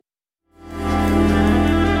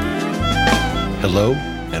Hello,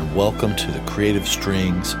 and welcome to the Creative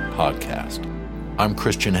Strings podcast. I'm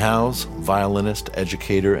Christian Howes, violinist,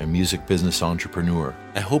 educator, and music business entrepreneur.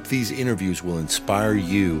 I hope these interviews will inspire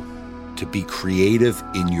you to be creative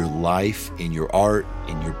in your life, in your art,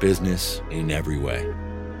 in your business, in every way.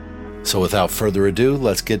 So without further ado,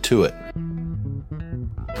 let's get to it.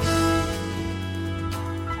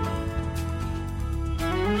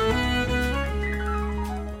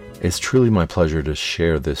 It's truly my pleasure to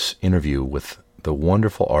share this interview with the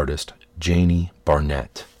wonderful artist, Janie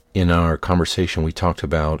Barnett. In our conversation, we talked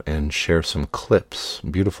about and share some clips,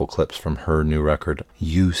 beautiful clips from her new record,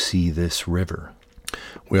 You See This River.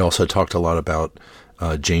 We also talked a lot about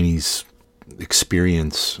Janie's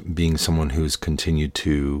experience being someone who's continued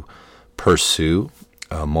to pursue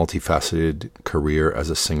a multifaceted career as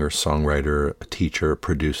a singer, songwriter, a teacher,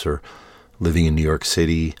 producer, living in New York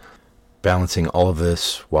City, balancing all of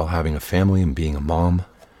this while having a family and being a mom,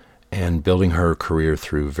 and building her career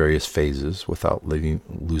through various phases without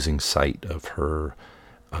losing sight of her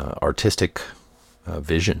artistic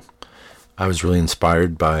vision. I was really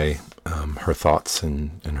inspired by her thoughts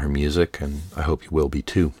and her music, and I hope you will be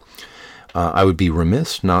too. I would be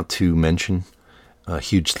remiss not to mention a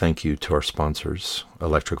huge thank you to our sponsors,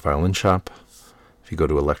 Electric Violin Shop. If you go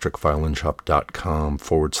to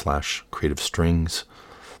electricviolinshop.com/creative strings,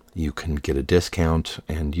 you can get a discount,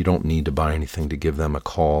 and you don't need to buy anything to give them a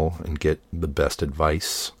call and get the best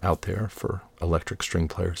advice out there for electric string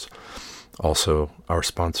players. Also, our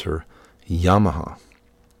sponsor, Yamaha.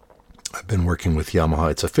 I've been working with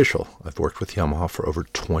Yamaha. It's official. I've worked with Yamaha for over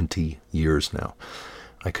 20 years now.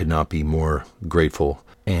 I could not be more grateful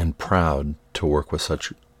and proud to work with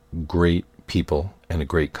such great people and a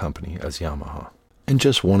great company as Yamaha. And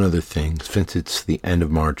just one other thing, since it's the end of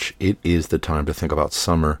March, it is the time to think about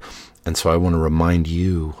summer. And so I want to remind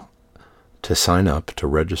you to sign up, to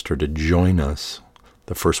register, to join us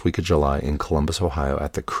the first week of July in Columbus, Ohio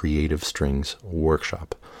at the Creative Strings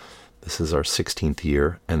Workshop. This is our 16th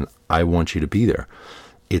year, and I want you to be there.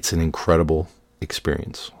 It's an incredible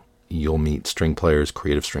experience. You'll meet string players,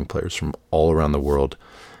 creative string players from all around the world,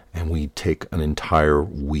 and we take an entire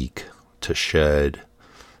week to shed,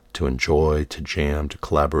 to enjoy, to jam, to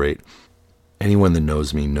collaborate. Anyone that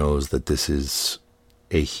knows me knows that this is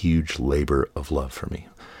a huge labor of love for me.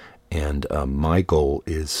 And my goal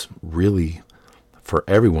is really for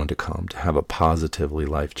everyone to come to have a positively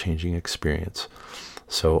life-changing experience.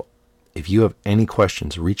 So if you have any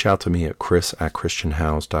questions, reach out to me at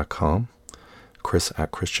chris@christianhowes.com,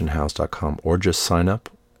 chris@christianhowes.com, or just sign up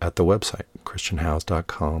at the website,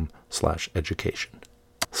 christianhowes.com/education.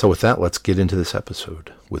 So with that, let's get into this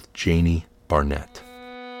episode with Janie Barnett.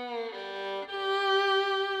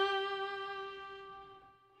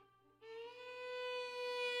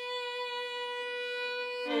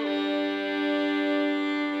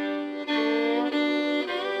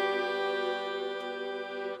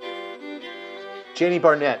 Janie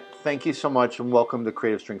Barnett, thank you so much and welcome to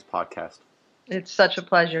Creative Strings Podcast. It's such a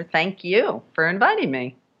pleasure. Thank you for inviting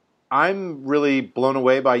me. I'm really blown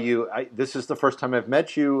away by you. This is the first time I've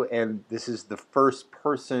met you, and this is the first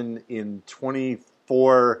person in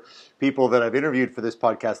 24 people that I've interviewed for this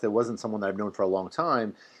podcast that wasn't someone that I've known for a long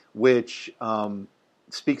time, which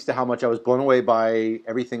speaks to how much I was blown away by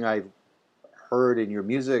everything I heard in your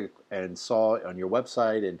music and saw on your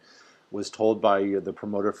website and was told by the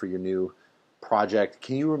promoter for your new project.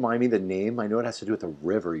 Can you remind me the name? I know it has to do with the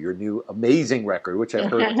river, your new amazing record, which I've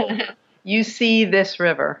heard. You See This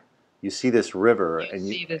River. You See This River. You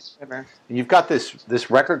See This River. And you've got this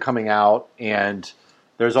record coming out, and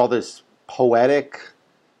there's all this poetic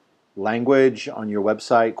language on your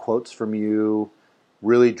website, quotes from you,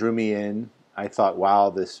 really drew me in. I thought, wow,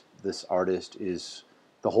 this artist is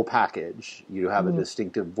the whole package. You have a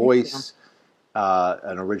distinctive voice,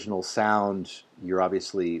 an original sound. You're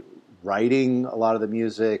obviously writing a lot of the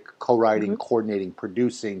music, co-writing, coordinating,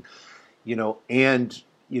 producing, and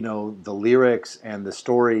the lyrics and the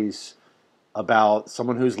stories about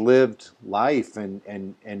someone who's lived life,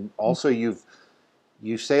 and also you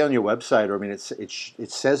say on your website, or I mean, it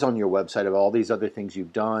says on your website of all these other things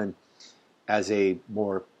you've done as a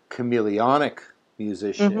more chameleonic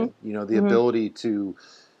musician, the ability to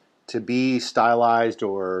be stylized,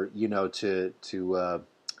 or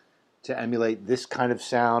to emulate this kind of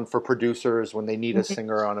sound for producers when they need a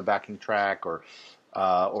singer on a backing track, or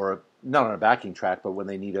not on a backing track, but when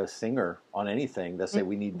they need a singer on anything, they'll say,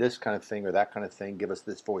 we need this kind of thing or that kind of thing, give us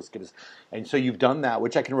this voice, and so you've done that,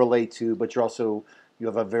 which I can relate to, but you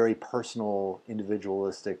have a very personal,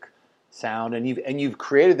 individualistic sound, and you've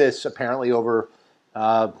created this apparently over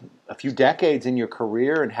a few decades in your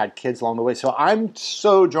career and had kids along the way. So I'm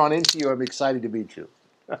so drawn into you. I'm excited to meet you.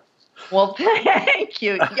 Well, thank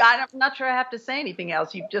you. Yeah, I'm not sure I have to say anything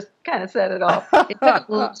else. You've just kind of said it all.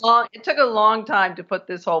 It took a long time to put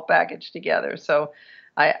this whole package together. So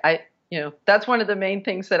that's one of the main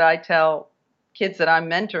things that I tell kids that I'm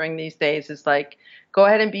mentoring these days is like, go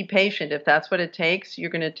ahead and be patient. If that's what it takes, you're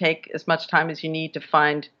going to take as much time as you need to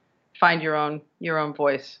find your own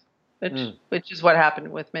voice, which is what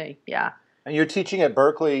happened with me. Yeah. And you're teaching at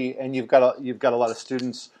Berkeley, and you've got a lot of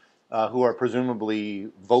students who are presumably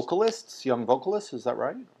vocalists, young vocalists. Is that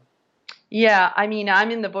right? Yeah, I mean,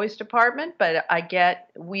 I'm in the voice department, but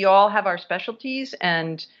we all have our specialties,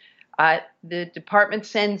 and the department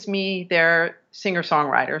sends me their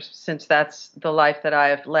singer-songwriters, since that's the life that I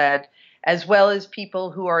have led, as well as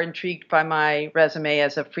people who are intrigued by my resume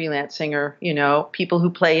as a freelance singer, people who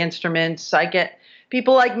play instruments. I get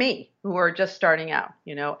people like me who are just starting out,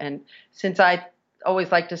 and since I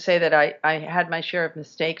always like to say that I had my share of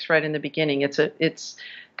mistakes right in the beginning, it's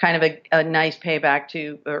kind of a nice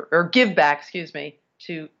payback or give back, excuse me,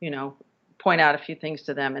 to, point out a few things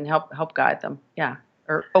to them and help guide them. Yeah.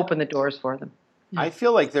 Or open the doors for them. I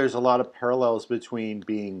feel like there's a lot of parallels between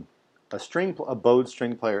being a bowed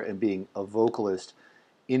string player and being a vocalist,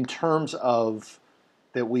 in terms of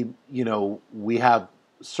that we have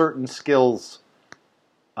certain skills.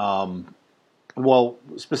 Well,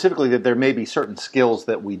 specifically that there may be certain skills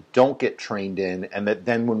that we don't get trained in, and that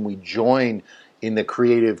then when we join in the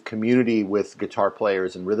creative community with guitar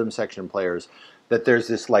players and rhythm section players, that there's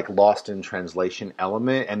this like lost in translation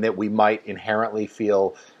element, and that we might inherently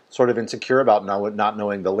feel sort of insecure about not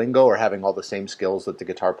knowing the lingo or having all the same skills that the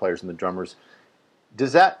guitar players and the drummers.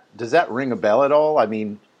 Does that ring a bell at all? I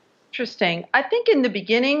mean, interesting. I think in the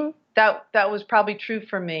beginning that was probably true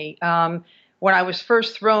for me. When I was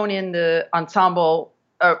first thrown in the ensemble,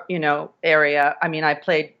 area. I mean, I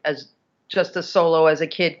played as just a solo as a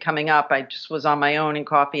kid coming up. I just was on my own in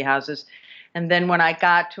coffee houses. And then when I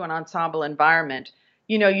got to an ensemble environment,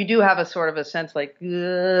 you do have a sort of a sense like,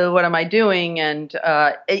 what am I doing? And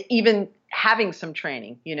even having some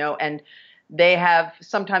training, and they have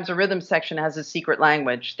sometimes a rhythm section has a secret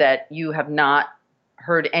language that you have not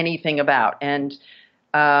heard anything about. And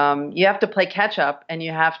you have to play catch up, and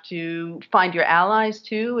you have to find your allies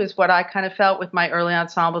too, is what I kind of felt with my early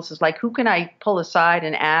ensembles, is like, who can I pull aside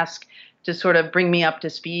and ask to sort of bring me up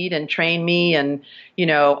to speed and train me and,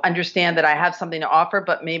 understand that I have something to offer,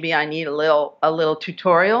 but maybe I need a little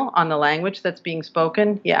tutorial on the language that's being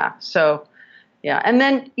spoken. Yeah. So, yeah. And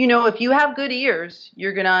then, if you have good ears,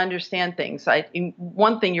 you're going to understand things.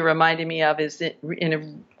 One thing you reminded me of is that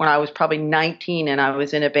when I was probably 19 and I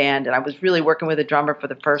was in a band and I was really working with a drummer for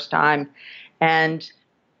the first time, and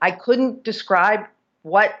I couldn't describe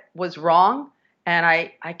what was wrong. And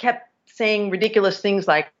I kept saying ridiculous things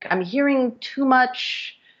like, I'm hearing too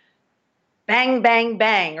much bang, bang,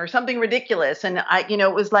 bang, or something ridiculous. And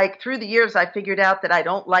it was like through the years, I figured out that I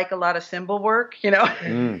don't like a lot of cymbal work,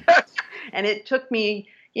 And it took me,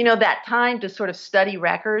 that time to sort of study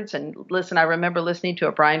records and listen. I remember listening to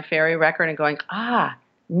a Brian Ferry record and going,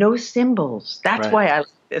 no cymbals. That's why I like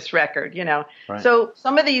this record, Right. So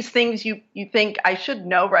some of these things you think I should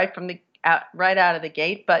know right out of the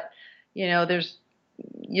gate, but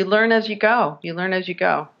you learn as you go.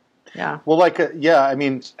 Yeah. Well, I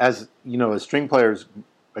mean, as string players,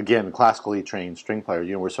 again, classically trained string players,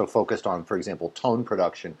 we're so focused on, for example, tone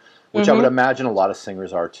production, which I would imagine a lot of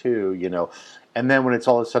singers are too, And then when it's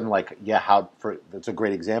all of a sudden like, that's a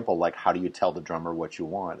great example. Like, how do you tell the drummer what you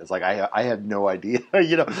want? It's like, I have no idea,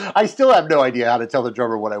 I still have no idea how to tell the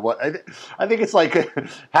drummer what I want. I think it's like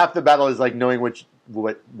half the battle is like knowing what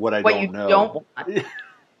I don't know. Don't want.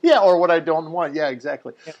 Yeah, or what I don't want. Yeah,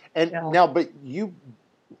 exactly. Yeah. And now, but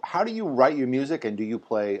how do you write your music, and do you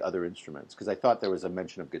play other instruments? Because I thought there was a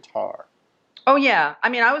mention of guitar. Oh, yeah. I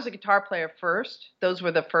mean, I was a guitar player first. Those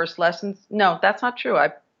were the first lessons. No, that's not true.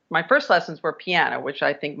 My first lessons were piano, which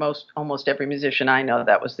I think almost every musician I know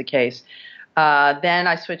that was the case. Then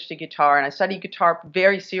I switched to guitar, and I studied guitar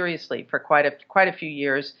very seriously for quite a few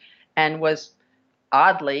years, and was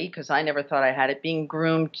oddly, because I never thought I had it, being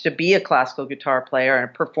groomed to be a classical guitar player and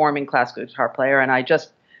a performing classical guitar player. And I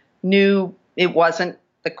just knew it wasn't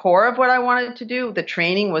the core of what I wanted to do. The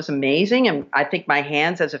training was amazing. And I think my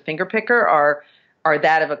hands as a finger picker are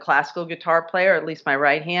that of a classical guitar player. At least my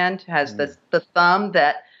right hand has the thumb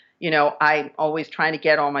that, I'm always trying to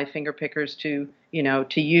get all my finger pickers to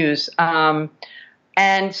use. And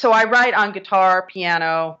so I write on guitar,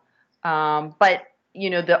 piano, but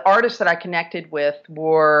the artists that I connected with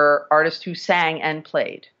were artists who sang and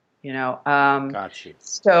played. Got you.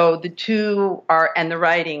 So the two are, and the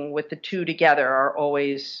writing with the two together are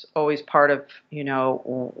always part of,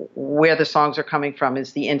 where the songs are coming from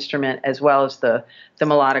is the instrument as well as the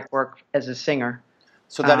melodic work as a singer.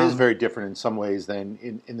 So that is very different in some ways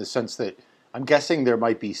than in the sense that I'm guessing there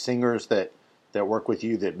might be singers that work with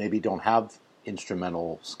you that maybe don't have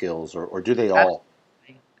instrumental skills, or do they all?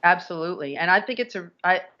 Absolutely. And I think it's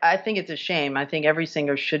a shame. I think every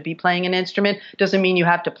singer should be playing an instrument. Doesn't mean you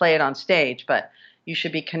have to play it on stage, but you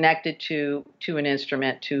should be connected to an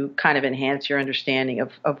instrument to kind of enhance your understanding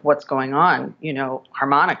of what's going on,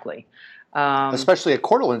 harmonically. Especially a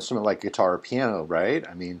chordal instrument like guitar or piano, right?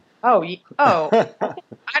 I mean. I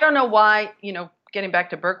don't know why, getting back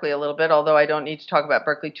to Berklee a little bit, although I don't need to talk about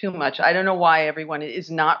Berklee too much, I don't know why everyone is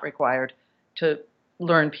not required to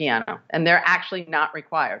learn piano, and they're actually not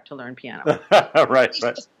required to learn piano. Right.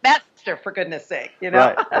 Master, for goodness sake,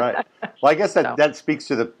 Right. Well, I guess that speaks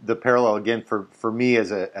to the parallel again for me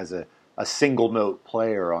as a single note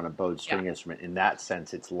player on a bowed string instrument. In that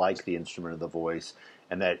sense, it's like the instrument of the voice,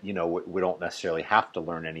 and that we don't necessarily have to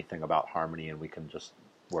learn anything about harmony, and we can just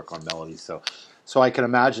work on melodies. So I can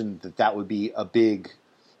imagine that would be a big.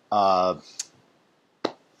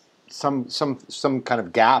 Some kind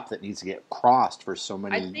of gap that needs to get crossed for so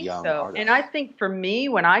many young artists. And I think for me,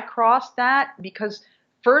 when I crossed that, because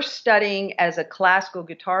first studying as a classical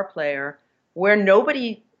guitar player, where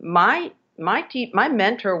my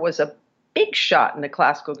mentor was a big shot in the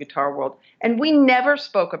classical guitar world, and we never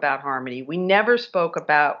spoke about harmony. We never spoke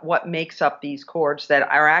about what makes up these chords that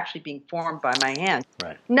are actually being formed by my hands.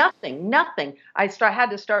 Right. Nothing. I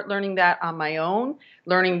had to start learning that on my own,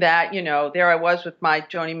 learning that, there I was with my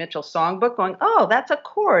Joni Mitchell songbook going, oh, that's a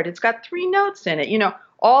chord. It's got 3 notes in it,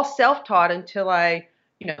 all self-taught until I,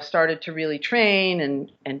 started to really train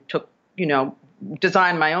and took,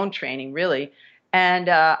 designed my own training really. And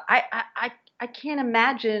I can't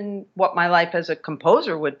imagine what my life as a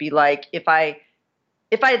composer would be like if I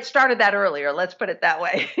had started that earlier. Let's put it that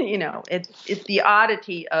way. It's the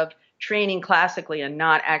oddity of training classically and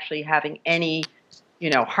not actually having any,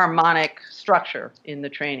 harmonic structure in the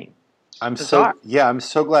training. I'm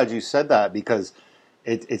so glad you said that, because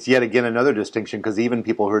it's yet again another distinction, because even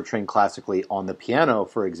people who are trained classically on the piano,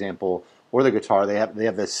 for example, or the guitar, they have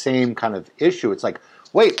the same kind of issue. It's like,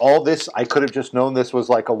 wait, all this, I could have just known this was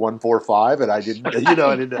like a 1-4-5, and I didn't, but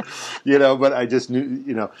I just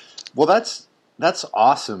knew, Well, that's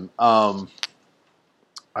awesome. I've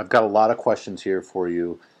got a lot of questions here for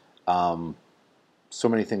you. So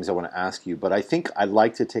many things I want to ask you, but I think I'd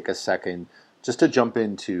like to take a second just to jump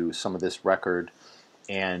into some of this record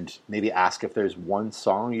and maybe ask if there's one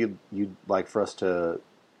song you'd like for us to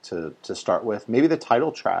start with, maybe the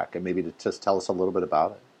title track, and maybe to just tell us a little bit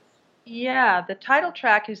about it. Yeah, the title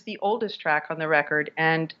track is the oldest track on the record,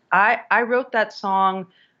 and I wrote that song.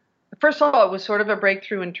 First of all, it was sort of a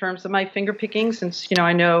breakthrough in terms of my finger picking, since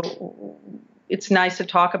I know it's nice to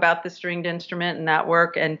talk about the stringed instrument and that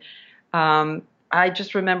work, and I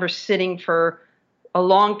just remember sitting for a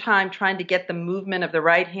long time trying to get the movement of the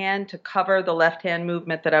right hand to cover the left hand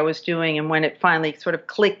movement that I was doing, and when it finally sort of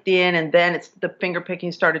clicked in, and then the finger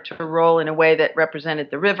picking started to roll in a way that represented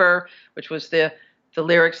the river, which was the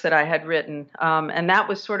lyrics that I had written. And that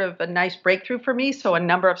was sort of a nice breakthrough for me. So a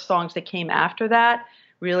number of songs that came after that,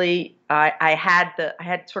 really, I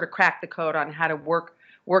had sort of cracked the code on how to work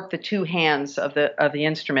the two hands of the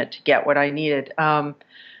instrument to get what I needed.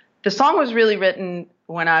 The song was really written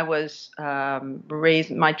when I was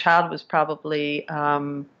raised. My child was probably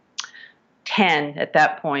 10 at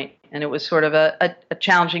that point. And it was sort of a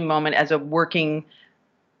challenging moment as a working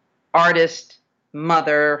artist,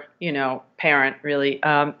 mother, parent, really.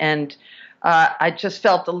 And I just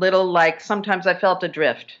felt a little like, sometimes I felt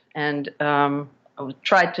adrift, and I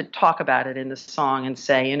tried to talk about it in the song and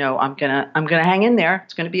say, I'm gonna hang in there.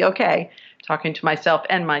 It's gonna be okay. Talking to myself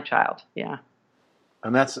and my child. Yeah.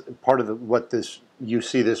 And that's part of you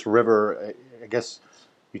see this river. I guess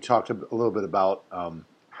you talked a little bit about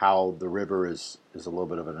how the river is a little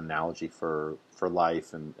bit of an analogy for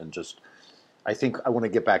life, and just, I think I want to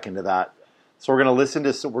get back into that. So we're going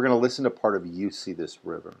to listen to part of You See This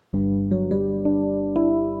River.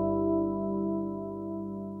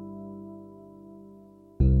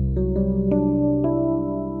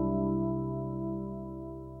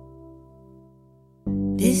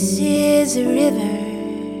 This is a river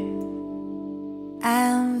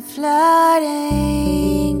I'm floating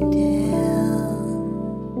down.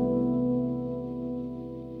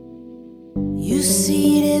 You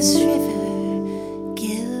see this river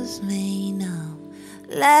gives me no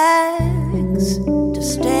legs to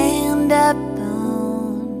stand up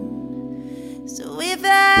on. So if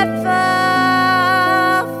I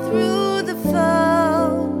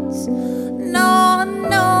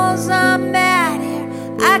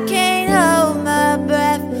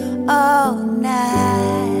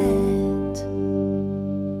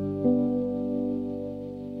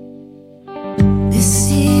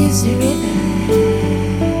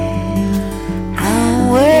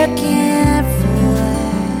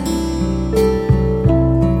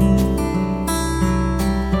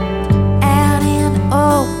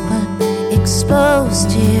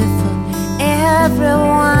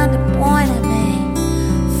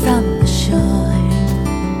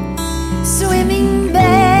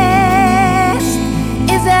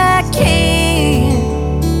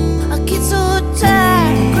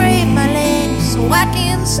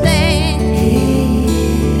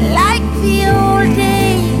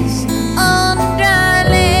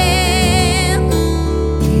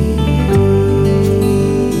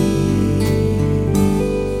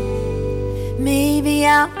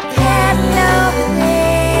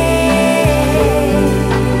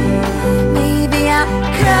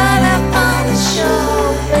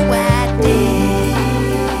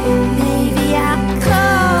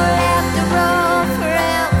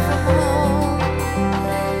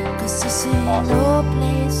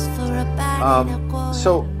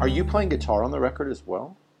So, are you playing guitar on the record as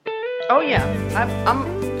well? Oh yeah,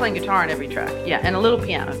 I'm playing guitar on every track. Yeah, and a little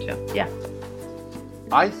piano too. Yeah.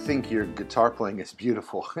 I think your guitar playing is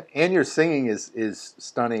beautiful, and your singing is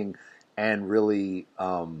stunning and really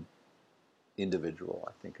individual.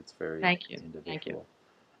 I think it's very individual. Thank you.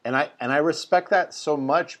 And I respect that so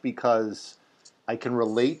much because I can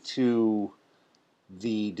relate to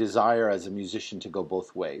the desire as a musician to go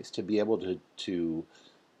both ways, to be able to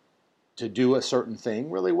do a certain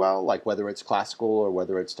thing really well, like whether it's classical or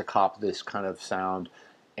whether it's to cop this kind of sound,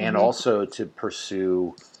 and also to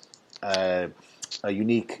pursue a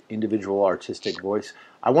unique individual artistic voice.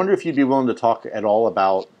 I wonder if you'd be willing to talk at all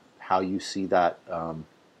about how you see that.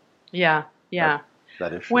 Yeah.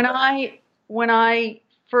 That issue. When I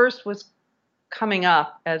first was coming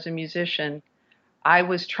up as a musician, I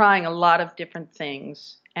was trying a lot of different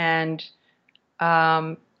things, and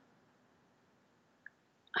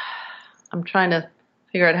I'm trying to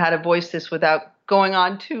figure out how to voice this without going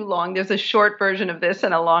on too long. There's a short version of this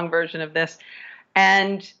and a long version of this.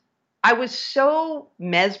 And I was so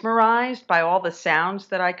mesmerized by all the sounds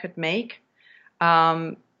that I could make,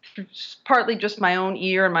 partly just my own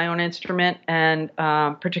ear and my own instrument, and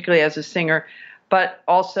particularly as a singer, but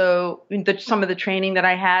also some of the training that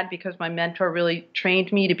I had, because my mentor really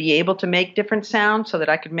trained me to be able to make different sounds so that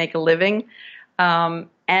I could make a living. And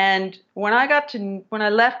when I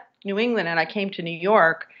left New England and I came to New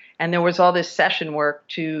York, and there was all this session work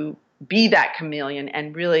to be that chameleon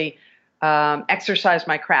and really exercise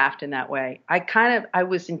my craft in that way, I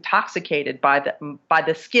was intoxicated by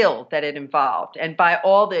the skill that it involved, and by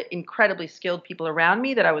all the incredibly skilled people around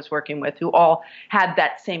me that I was working with, who all had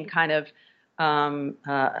that same kind of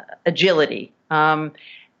agility.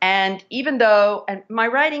 And even though my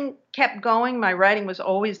writing kept going, my writing was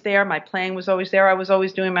always there, my playing was always there, I was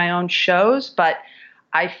always doing my own shows, but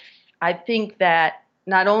I think that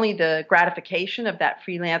not only the gratification of that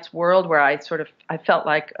freelance world where I felt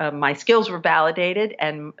like my skills were validated,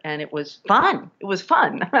 and it was fun. It was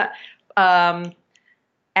fun. And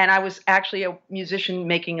I was actually a musician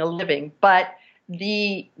making a living. But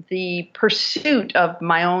the pursuit of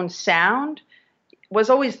my own sound was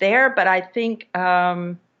always there. But I think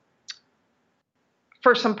for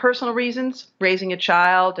some personal reasons, raising a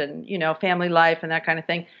child and, family life and that kind of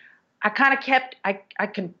thing, I kind of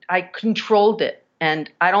I controlled it. And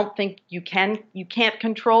I don't think you can't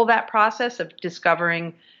control that process of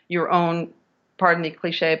discovering your own, pardon the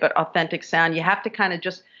cliche, but authentic sound. You have to kind of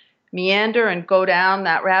just meander and go down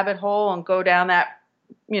that rabbit hole and go down that,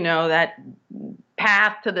 that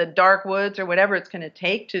path to the dark woods or whatever it's going to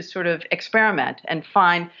take to sort of experiment and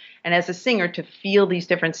find, and as a singer, to feel these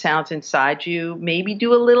different sounds inside you, maybe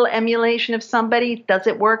do a little emulation of somebody. Does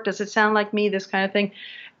it work? Does it sound like me? This kind of thing.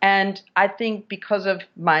 And I think because of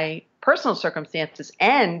my personal circumstances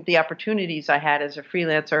and the opportunities I had as a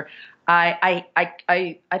freelancer, I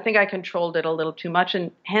think I controlled it a little too much, and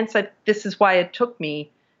hence this is why it took me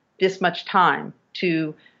this much time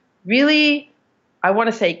to really, I want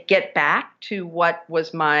to say, get back to what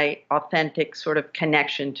was my authentic sort of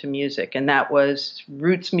connection to music, and that was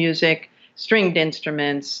roots music, stringed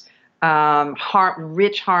instruments,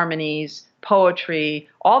 rich harmonies, poetry.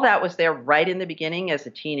 All that was there right in the beginning as a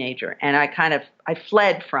teenager, and I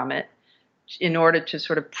fled from it in order to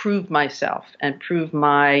sort of prove myself and prove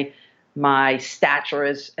my stature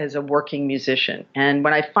as a working musician. And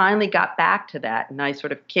when I finally got back to that, and I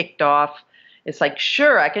sort of kicked off, it's like,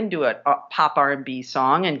 sure, I can do a pop R&B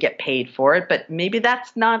song and get paid for it, but maybe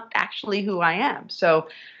that's not actually who I am. So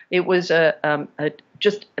it was I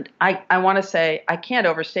want to say, I can't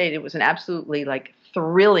overstate, it was an absolutely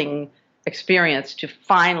thrilling experience to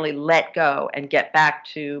finally let go and get back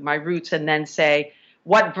to my roots, and then say,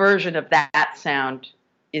 what version of that sound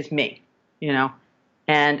is me,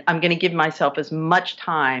 And I'm going to give myself as much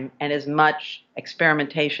time and as much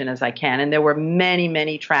experimentation as I can. And there were many,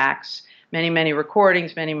 many tracks, many, many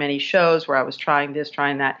recordings, many, many shows where I was trying this,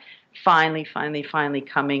 trying that, finally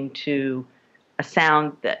coming to a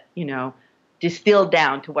sound that, distilled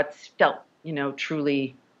down to what felt,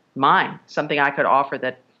 truly mine, something I could offer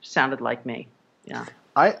that sounded like me. Yeah.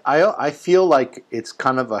 I feel like it's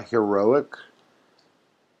kind of a heroic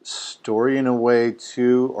story in a way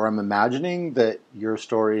too, or I'm imagining that your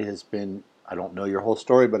story has been, I don't know your whole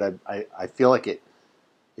story, but I feel like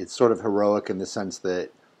it's sort of heroic in the sense that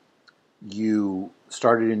you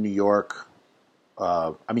started in New York.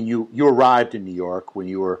 You arrived in New York when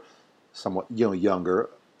you were somewhat younger,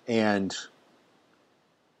 and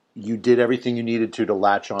you did everything you needed to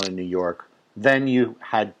latch on in New York. Then you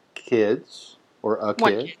had kids, or a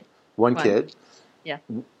kid. One kid. Yeah.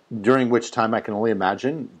 during which time I can only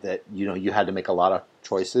imagine that, you had to make a lot of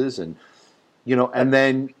choices and, and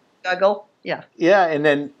then Juggle. Yeah. Yeah, and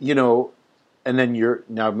then and then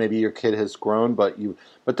now maybe your kid has grown, but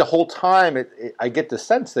the whole time I get the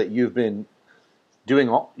sense that you've been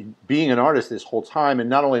being an artist this whole time, and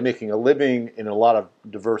not only making a living in a lot of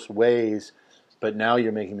diverse ways, but now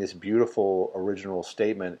you're making this beautiful original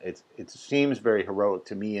statement. It seems very heroic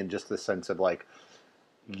to me in just the sense of like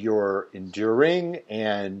you're enduring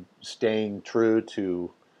and staying true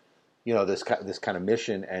to this kind of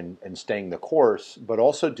mission and staying the course, but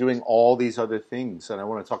also doing all these other things. And I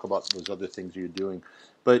want to talk about those other things you're doing.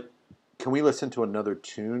 But can we listen to another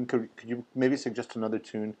tune? Could you maybe suggest another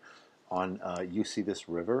tune on You See This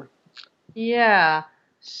River? Yeah.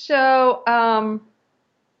 So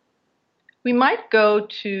we might go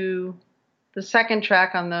to the second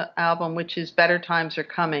track on the album, which is Better Times Are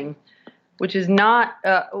Coming, which is not,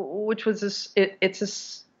 which was,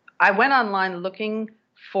 I went online looking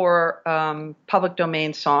for public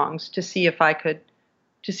domain songs to see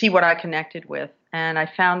what I connected with. And I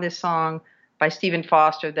found this song by Stephen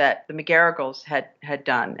Foster that the McGarrigles had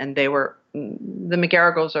done. And the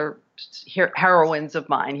McGarrigles are heroes of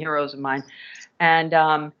mine.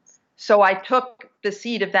 And so I took the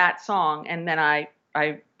seed of that song and then I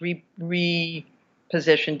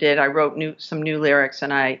repositioned it. I wrote some new lyrics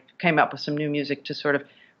and I came up with some new music to sort of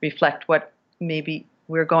reflect what maybe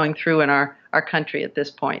we're going through in our country at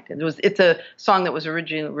this point. It's a song that was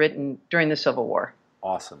originally written during the Civil War.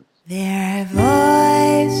 Awesome. There are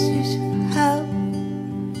voices of hope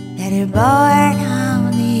that are born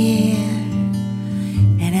on the air,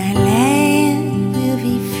 and our land will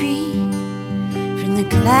be free from the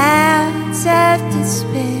clouds of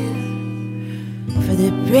despair. For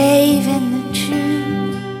the brave and the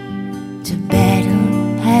true to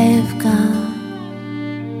battle have gone.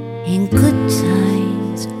 In good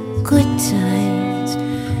times, good times,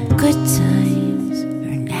 good times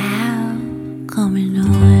are now coming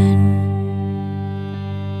on.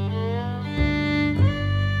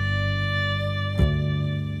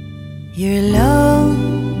 You're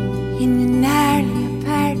alone in your gnarly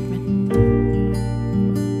apartment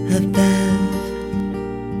above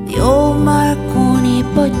the old Marconi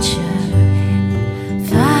butcher and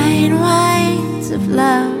fine wines of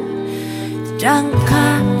love. The drunk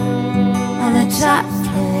cop on the top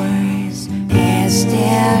floors, passed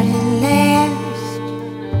out at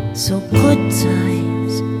last. So good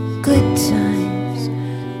times, good times,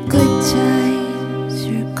 good times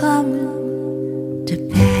are coming to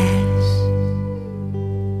pass.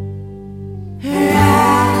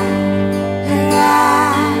 Hurrah,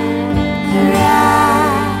 hurrah, hurrah.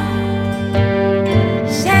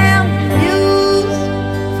 Sound the news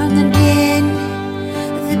from the den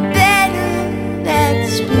of the battle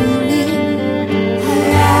that's spooning.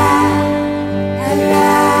 Hurrah,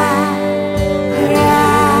 hurrah,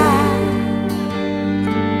 hurrah.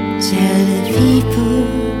 Tell the people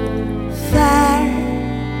far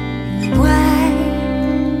and wide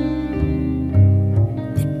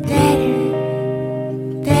that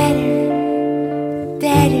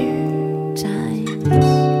better times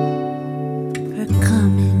are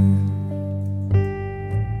coming.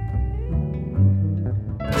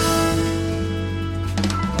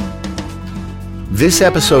 This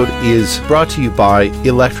episode is brought to you by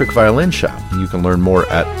Electric Violin Shop. You can learn more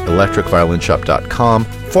at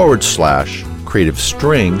electricviolinshop.com/creative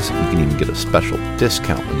strings. You can even get a special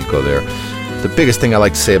discount when you go there. The biggest thing I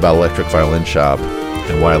like to say about Electric Violin Shop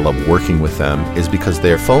and why I love working with them is because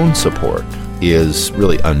their phone support is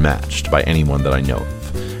really unmatched by anyone that I know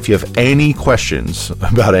of. If you have any questions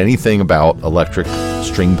about anything about electric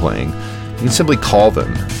string playing, you can simply call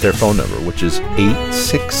them their phone number, which is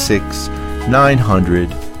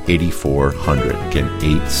 866-900-8400. Again,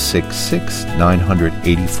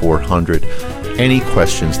 866-900-8400. Any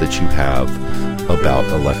questions that you have about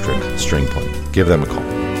electric string playing, give them a call.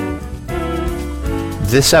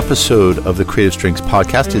 This episode of the Creative Strings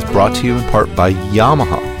podcast is brought to you in part by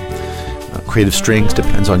Yamaha. Creative Strings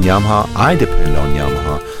depends on Yamaha. I depend on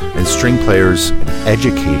Yamaha. And string players and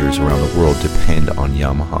educators around the world depend on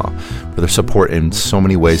Yamaha for their support in so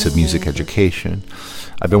many ways of music education.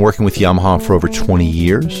 I've been working with Yamaha for over 20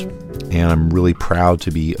 years, and I'm really proud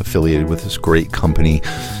to be affiliated with this great company.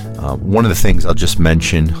 One of the things I'll just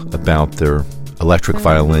mention about their electric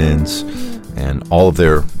violins and all of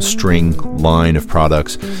their string line of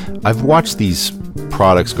products, I've watched these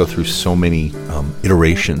products go through so many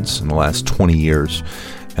iterations in the last 20 years,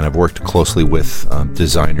 and I've worked closely with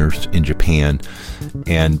designers in Japan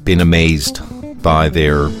and been amazed by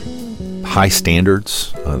their high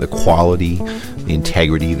standards, the quality, the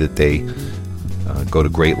integrity that they go to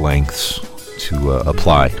great lengths to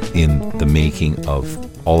apply in the making of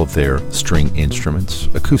all of their string instruments,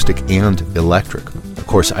 acoustic and electric. Of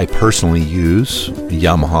course, I personally use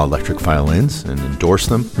Yamaha electric violins and endorse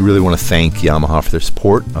them. We really want to thank Yamaha for their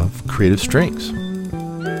support of Creative Strings.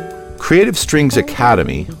 Creative Strings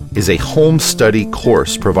Academy is a home study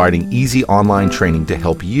course providing easy online training to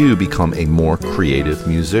help you become a more creative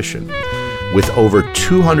musician. With over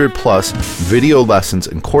 200 plus video lessons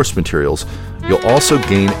and course materials, you'll also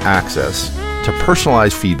gain access to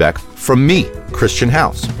personalized feedback from me, Christian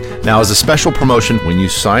House. Now, as a special promotion, when you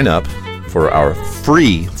sign up for our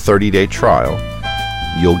free 30-day trial,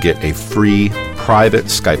 you'll get a free private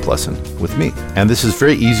Skype lesson with me. And this is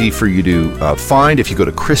very easy for you to find if you go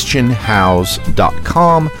to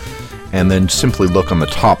christianhouse.com and then simply look on the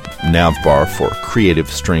top nav bar for Creative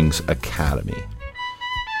Strings Academy.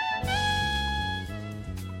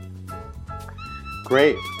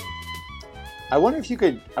 Great. I wonder if you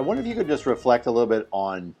could just reflect a little bit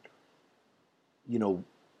on,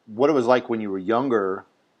 what it was like when you were younger,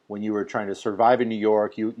 when you were trying to survive in New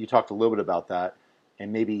York. You talked a little bit about that,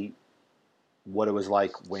 and maybe what it was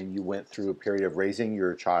like when you went through a period of raising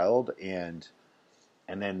your child, and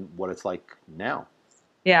then what it's like now.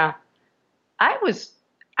 Yeah, I was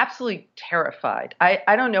absolutely terrified.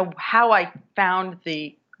 I don't know how I found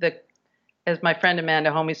the as my friend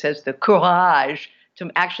Amanda Homey says, the courage to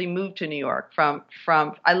actually move to New York. From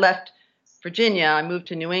I left Virginia, I moved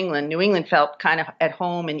to New England. New England felt kind of at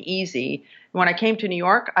home and easy. When I came to New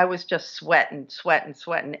York, I was just sweating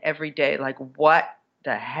every day. Like, what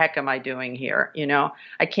the heck am I doing here?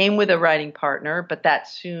 I came with a writing partner, but that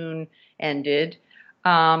soon ended.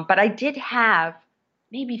 But I did have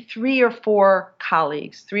maybe 3 or 4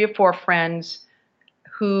 colleagues, 3 or 4 friends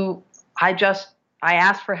who I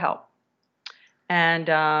asked for help. And,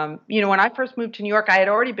 when I first moved to New York, I had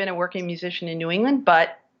already been a working musician in New England,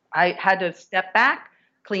 but I had to step back,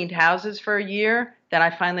 cleaned houses for a year. Then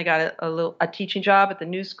I finally got a teaching job at the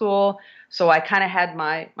new school. So I kind of had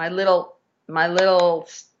my little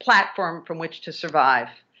platform from which to survive.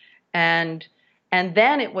 And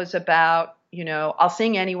then it was about, I'll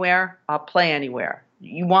sing anywhere, I'll play anywhere.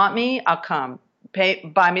 You want me, I'll come.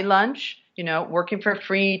 Buy me lunch, working for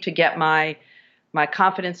free to get my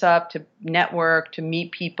confidence up, to network, to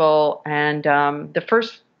meet people. And the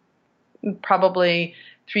first probably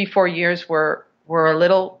 3-4 years were a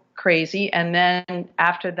little crazy. And then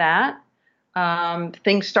after that,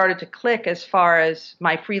 things started to click as far as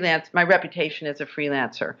my reputation as a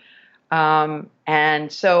freelancer.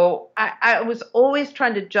 And so I was always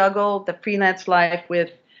trying to juggle the freelance life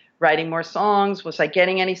with writing more songs. Was I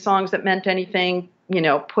getting any songs that meant anything?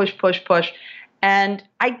 Push. And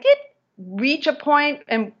I did reach a point,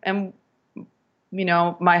 and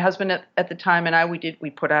my husband at the time and we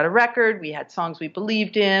put out a record. We had songs we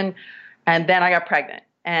believed in, and then I got pregnant.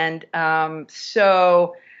 And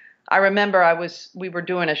so I remember we were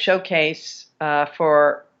doing a showcase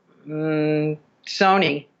for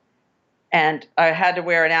Sony, and I had to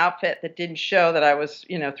wear an outfit that didn't show that I was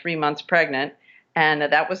 3 months pregnant, and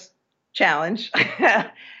that was a challenge.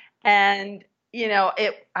 And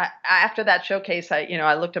after that showcase,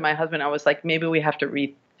 I looked at my husband. I was like, maybe we have to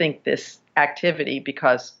rethink this activity,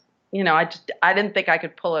 because I didn't think I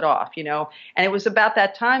could pull it off. And it was about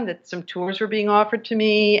that time that some tours were being offered to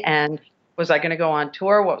me, and was I going to go on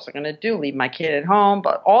tour? What was I going to do? Leave my kid at home?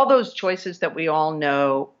 But all those choices that we all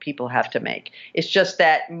know people have to make. It's just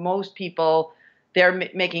that most people, they're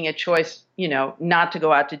making a choice, not to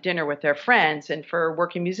go out to dinner with their friends. And for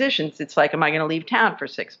working musicians, it's like, am I going to leave town for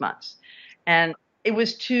 6 months? And it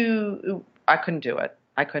was I couldn't do it.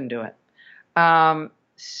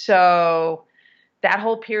 So that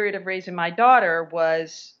whole period of raising my daughter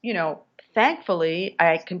was, thankfully,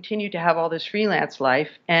 I continued to have all this freelance life.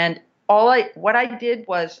 And what I did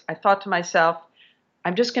was I thought to myself,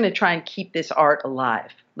 I'm just going to try and keep this art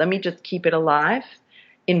alive. Let me just keep it alive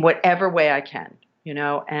in whatever way I can,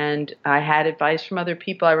 and I had advice from other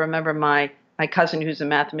people. I remember my cousin, who's a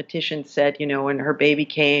mathematician, said, when her baby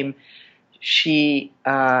came, she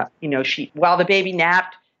while the baby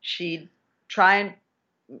napped, she'd try and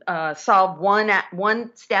solve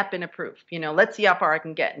one step in a proof. Let's see how far I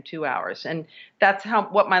can get in 2 hours. And that's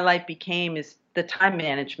what my life became, is the time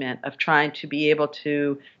management of trying to be able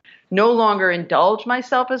to no longer indulge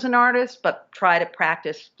myself as an artist, but try to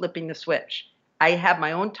practice flipping the switch. I have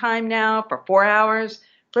my own time now for 4 hours.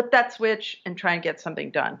 Flip that switch and try and get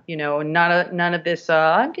something done. None of this.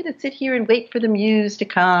 I'm going to sit here and wait for the muse to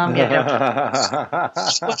come. Went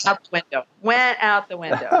out the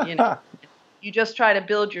window. You just try to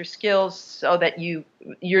build your skills so that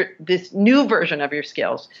you're this new version of your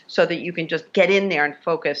skills, so that you can just get in there and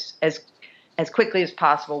focus as quickly as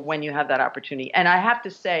possible when you have that opportunity. And I have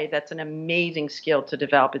to say that's an amazing skill to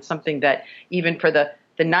develop. It's something that even for the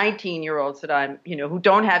 19-year-olds that I'm, who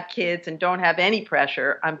don't have kids and don't have any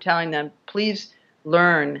pressure, I'm telling them, please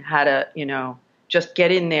learn how to, just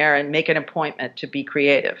get in there and make an appointment to be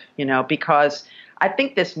creative, because I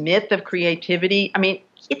think this myth of creativity, I mean,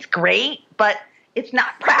 it's great, but it's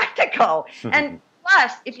not practical. And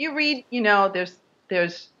plus, if you read,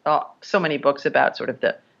 there's so many books about sort of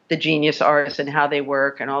the genius artists and how they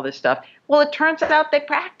work and all this stuff. Well, it turns out they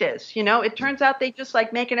practice, it turns out they just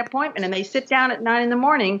like make an appointment and they sit down at 9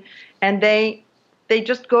 a.m. and they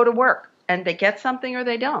just go to work and they get something or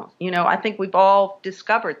they don't. I think we've all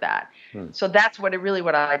discovered that. So that's what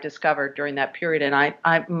I discovered during that period. And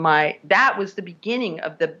that was the beginning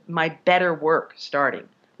of my better work starting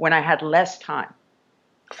when I had less time.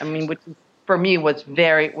 I mean, which for me was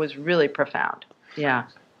really profound. Yeah.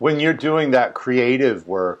 When you're doing that creative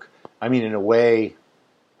work, I mean, in a way,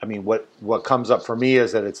 I mean, what comes up for me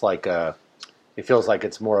is that it's like it feels like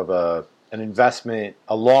it's more of an investment,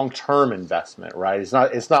 a long-term investment, right? It's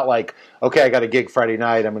not like, okay, I got a gig Friday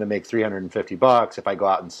night, I'm going to make $350 if I go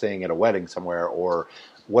out and sing at a wedding somewhere or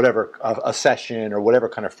whatever, a session or whatever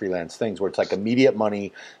kind of freelance things where it's like immediate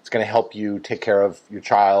money. It's going to help you take care of your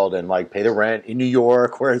child and like pay the rent in New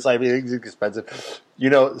York where it's like everything's expensive,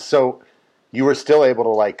 so you were still able to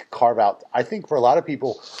like carve out. I think for a lot of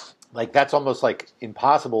people, like that's almost like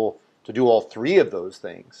impossible to do all three of those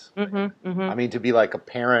things. Mm-hmm, mm-hmm. I mean, to be like a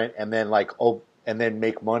parent and then and then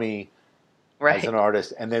make money as an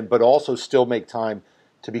artist, and then but also still make time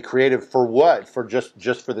to be creative for what? For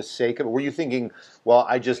just for the sake of it? Were you thinking, well,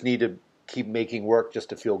 I just need to keep making work just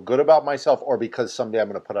to feel good about myself, or because someday I'm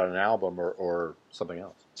going to put out an album or something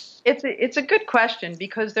else? It's a good question,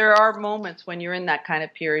 because there are moments when you're in that kind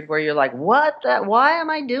of period where you're like, why am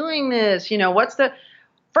I doing this?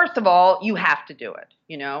 First of all, you have to do it.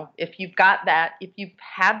 If you've got that, if you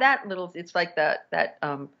have that little, it's like that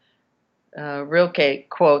Rilke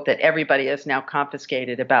quote that everybody has now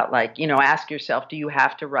confiscated about, like, ask yourself, do you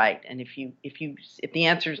have to write? And if the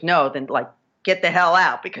answer is no, then like get the hell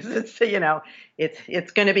out, because it's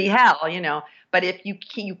going to be hell, But if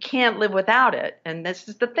you can't live without it, and this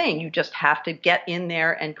is the thing, you just have to get in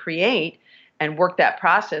there and create and work that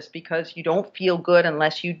process, because you don't feel good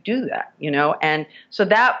unless you do that, And so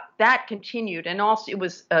that continued. And also it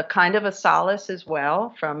was a kind of a solace as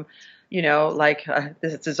well from,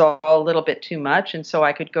 this is all a little bit too much. And so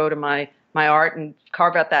I could go to my art and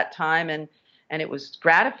carve out that time, and it was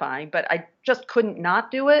gratifying, but I just couldn't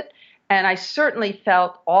not do it. And I certainly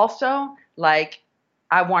felt also like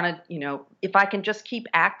I wanted, if I can just keep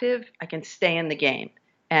active, I can stay in the game.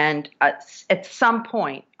 And at some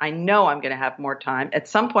point, I know I'm going to have more time. At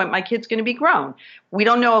some point, my kid's going to be grown. We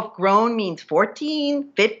don't know if grown means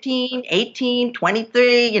 14, 15, 18,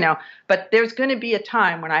 23, but there's going to be a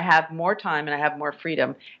time when I have more time and I have more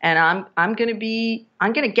freedom. And I'm going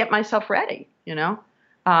to get myself ready, And,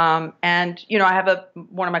 I have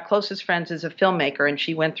one of my closest friends is a filmmaker, and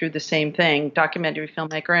she went through the same thing, documentary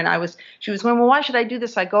filmmaker. And she was going, well, why should I do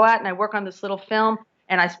this? I go out and I work on this little film,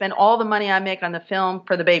 and I spend all the money I make on the film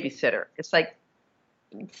for the babysitter. It's like,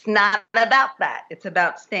 it's not about that. It's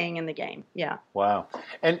about staying in the game. Yeah. Wow.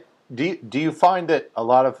 And do you find that a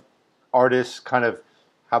lot of artists kind of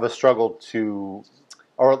have a struggle to,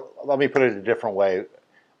 or let me put it a different way.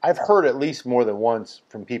 I've heard at least more than once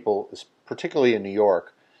from people, particularly in New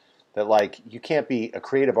York, that like you can't be a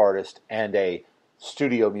creative artist and a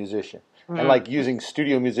studio musician. And like using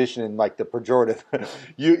studio musician in like the pejorative,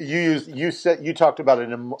 you talked about it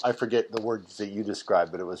in, I forget the words that you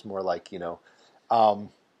described, but it was more like, but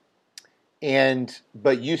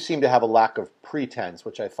you seem to have a lack of pretense,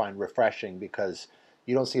 which I find refreshing, because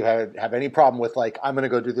you don't seem to have any problem with like, I'm going to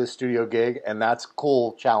go do this studio gig and that's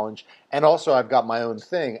cool, challenge. And also I've got my own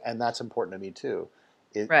thing and that's important to me too.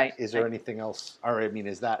 Is there anything else, or I mean,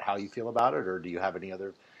 is that how you feel about it, or do you have any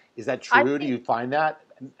other, is that true? Do you find that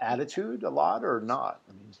attitude a lot or not?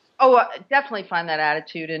 I definitely find that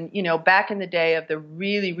attitude. And, back in the day of the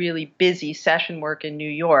really, really busy session work in New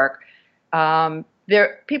York,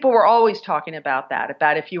 people were always talking about that,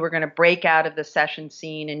 about if you were going to break out of the session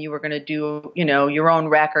scene and you were going to do, your own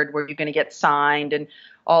record where you're going to get signed and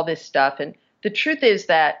all this stuff. And the truth is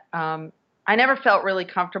that I never felt really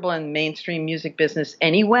comfortable in the mainstream music business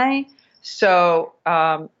anyway. So,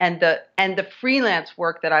 and the freelance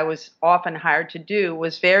work that I was often hired to do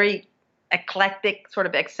was very eclectic, sort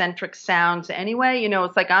of eccentric sounds anyway.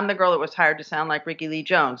 It's like I'm the girl that was hired to sound like Ricky Lee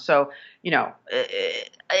Jones. So,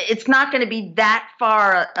 it's not going to be that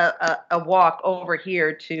far a walk over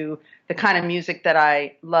here to the kind of music that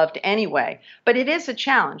I loved anyway. But it is a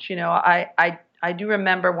challenge. I do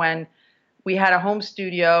remember when we had a home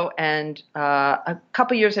studio and a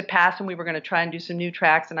couple years had passed and we were going to try and do some new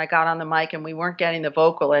tracks, and I got on the mic and we weren't getting the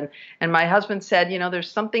vocal. And my husband said, there's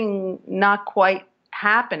something not quite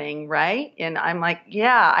happening, right? And I'm like,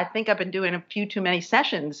 yeah, I think I've been doing a few too many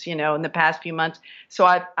sessions, in the past few months. So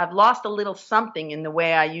I've lost a little something in the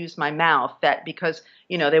way I use my mouth, that because,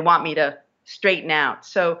 they want me to straighten out.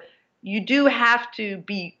 So you do have to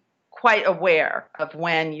be quite aware of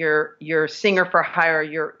when your singer for hire,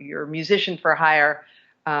 your musician for hire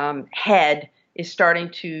head is starting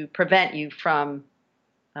to prevent you from,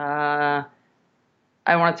 I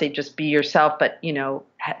want to say just be yourself, but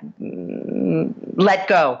let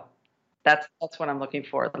go. That's what I'm looking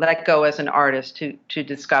for. Let go as an artist to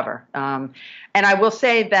discover. And I will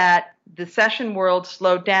say that the session world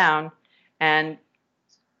slowed down, and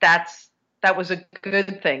that was a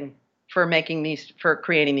good thing for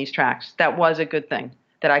creating these tracks. That was a good thing,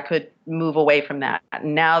 that I could move away from that.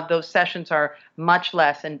 Now those sessions are much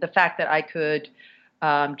less, and the fact that I could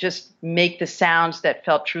just make the sounds that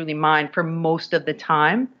felt truly mine for most of the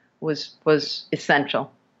time was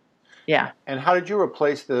essential. Yeah. And how did you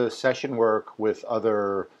replace the session work with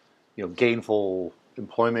other, gainful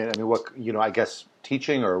employment? I mean, what, I guess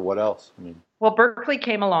teaching, or what else? I mean, well, Berkeley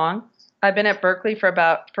came along. I've been at Berkeley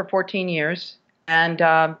for 14 years. And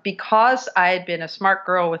because I had been a smart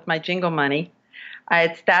girl with my jingle money, I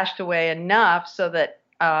had stashed away enough so that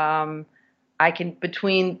I can,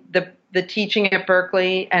 between the teaching at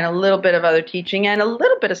Berkeley and a little bit of other teaching and a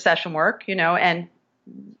little bit of session work, and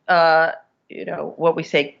what we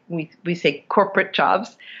say corporate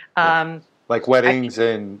jobs, like weddings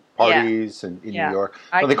and parties in New York.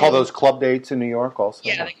 They call those club dates in New York also.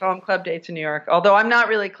 Yeah, they call them club dates in New York. Although I'm not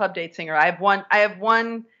really a club date singer. I have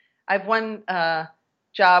one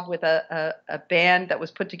job with a band that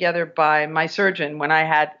was put together by my surgeon when I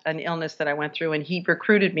had an illness that I went through, and he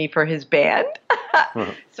recruited me for his band.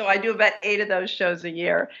 So I do about 8 of those shows a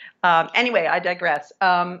year. Anyway, I digress.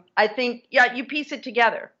 I think, you piece it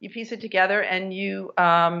together. And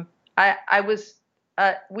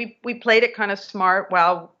we played it kind of smart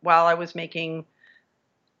while I was making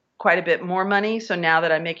quite a bit more money. So now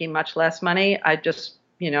that I'm making much less money, I just,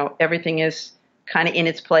 everything is kind of in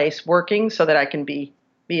its place, working so that I can be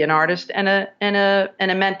an artist and a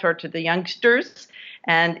mentor to the youngsters,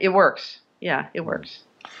 and it works. Yeah, it works.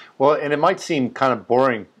 Well, and it might seem kind of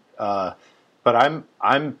boring, but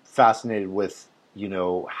I'm fascinated with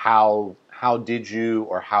how did you,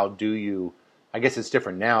 or how do you? I guess it's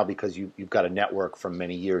different now because you've got a network from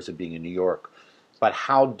many years of being in New York. But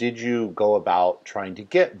how did you go about trying to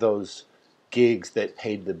get those gigs that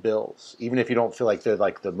paid the bills, even if you don't feel like they're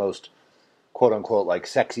like the most quote unquote like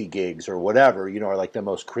sexy gigs or whatever, or like the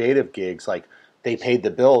most creative gigs? Like, they paid the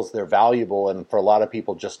bills, they're valuable, and for a lot of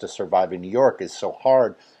people just to survive in New York is so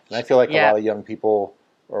hard. And I feel like a lot of young people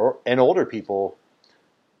and older people,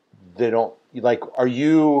 they don't like. Are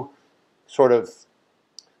you sort of?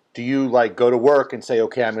 Do you like go to work and say,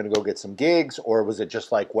 okay, I'm going to go get some gigs, or was it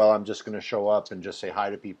just like, well, I'm just going to show up and just say hi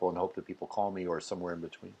to people and hope that people call me, or somewhere in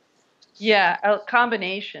between? Yeah, a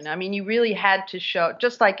combination. I mean, you really had to show,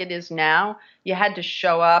 just like it is now, you had to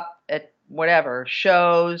show up at whatever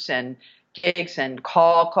shows and gigs and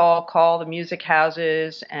call the music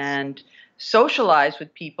houses and socialize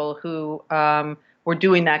with people who were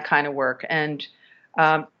doing that kind of work. And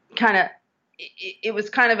it was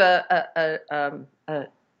kind of a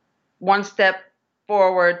one step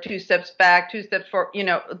forward, 2 steps back, 2 steps forward,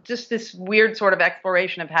 just this weird sort of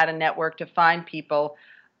exploration of how to network to find people.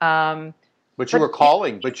 But you were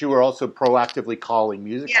calling, but you were also proactively calling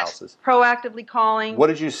music houses. Proactively calling. What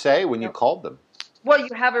did you say when you called them? Well,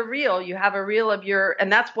 you have a reel of your,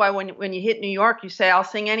 and that's why when you hit New York, you say, I'll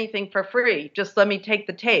sing anything for free. Just let me take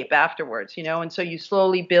the tape afterwards, and so you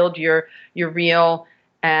slowly build your reel,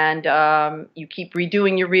 and you keep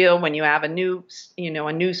redoing your reel when you have a new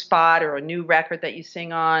spot or a new record that you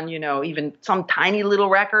sing on, even some tiny little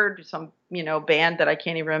record, some, band that I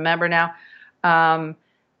can't even remember now.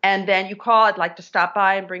 And then you call, I'd like to stop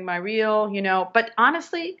by and bring my reel, but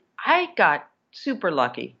honestly, I got super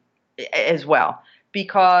lucky as well,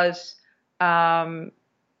 because I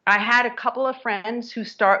had a couple of friends who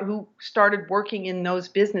started working in those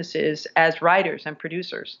businesses as writers and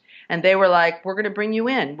producers. And they were like, we're going to bring you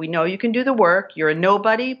in. We know you can do the work. You're a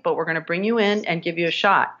nobody, but we're going to bring you in and give you a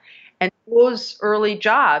shot. And those early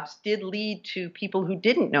jobs did lead to people who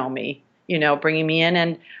didn't know me bringing me in.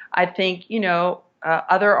 And I think,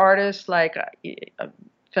 other artists like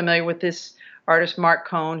familiar with this artist, Mark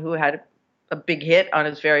Cohn, who had a big hit on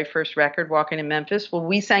his very first record, Walking in Memphis. Well,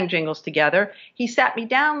 we sang jingles together. He sat me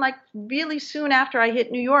down like really soon after I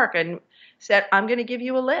hit New York and said, I'm going to give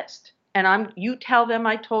you a list. And you tell them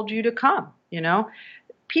I told you to come,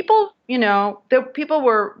 People, the people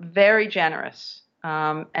were very generous.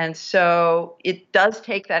 And so it does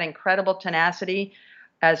take that incredible tenacity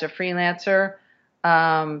as a freelancer,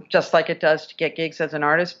 just like it does to get gigs as an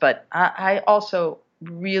artist. But I also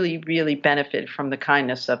really, really benefited from the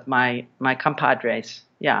kindness of my compadres,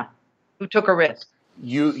 who took a risk.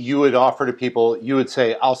 You would offer to people, you would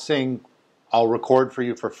say, I'll record for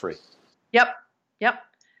you for free. Yep.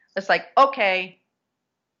 It's like, okay,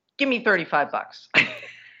 give me $35.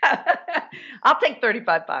 I'll take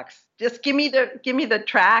 $35. Just give me the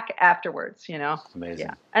track afterwards, Amazing.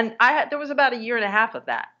 Yeah. And there was about a year and a half of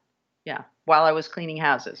that. Yeah. While I was cleaning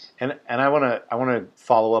houses. And I want to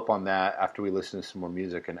follow up on that after we listen to some more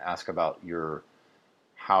music and ask about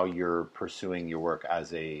how you're pursuing your work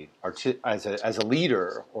as a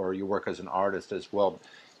leader or your work as an artist as well.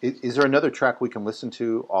 Is there another track we can listen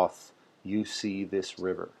to off You See This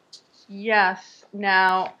River? Yes.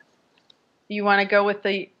 Now, you want to go with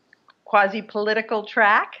the quasi-political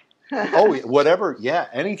track? Oh, whatever. Yeah,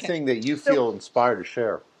 anything that you feel inspired to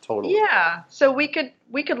share. Totally. Yeah. So we could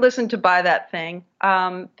listen to Buy That Thing.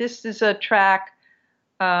 This is a track.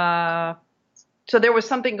 So there was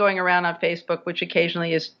something going around on Facebook, which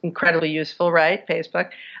occasionally is incredibly useful, right? Facebook.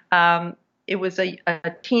 It was a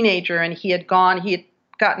teenager, and he had gotten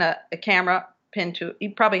a camera pinned to. He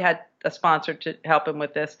probably had a sponsor to help him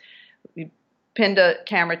with this. He pinned a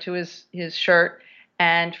camera to his shirt,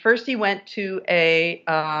 and first he went to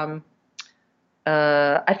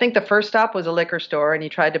I think the first stop was a liquor store, and he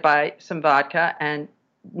tried to buy some vodka, and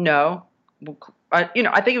no, I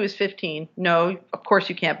think it was 15. No, of course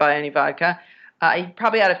you can't buy any vodka. He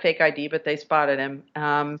probably had a fake ID, but they spotted him.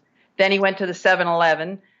 Then he went to the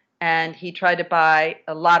 7-Eleven, and he tried to buy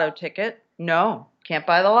a lotto ticket. No, can't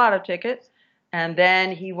buy the lotto ticket. And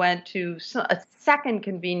then he went to a second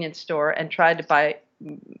convenience store and tried to buy,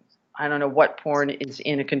 I don't know what porn is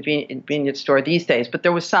in a convenience store these days, but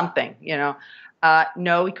there was something,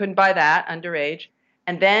 No, he couldn't buy that, underage.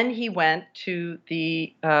 And then he went to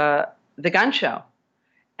the gun show,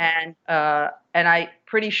 and I'm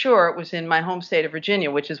pretty sure it was in my home state of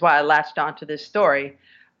Virginia, which is why I latched onto this story.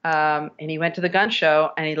 And he went to the gun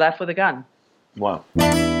show, and he left with a gun. Wow.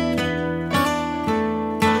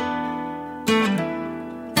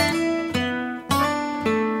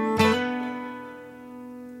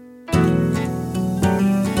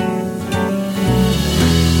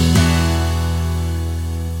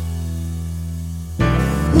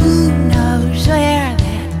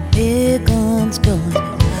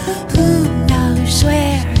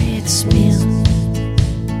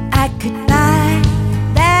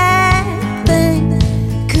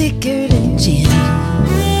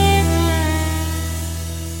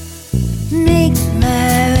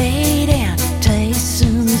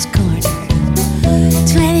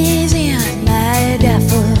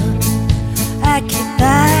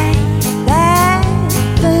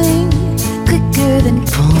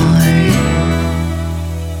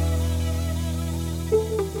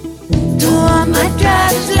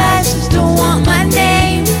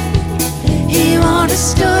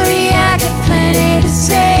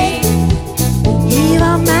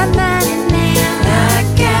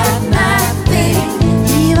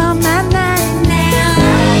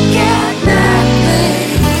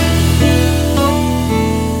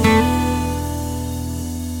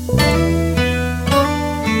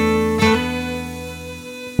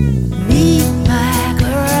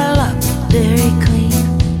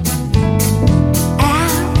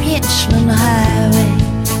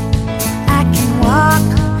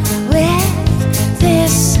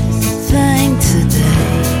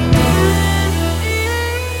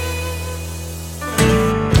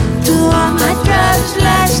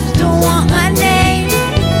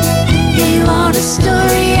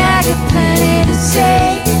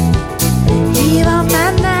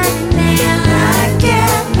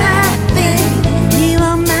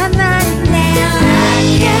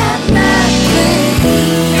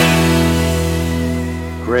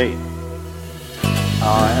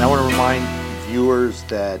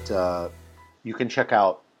 You can check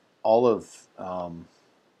out all of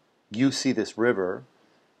You See This River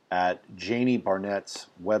at Janie Barnett's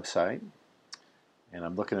website. And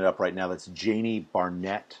I'm looking it up right now. That's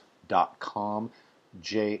janiebarnett.com.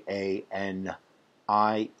 JANIE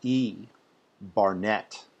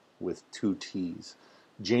Barnett with 2 T's.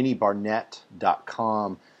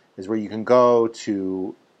 JanieBarnett.com is where you can go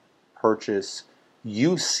to purchase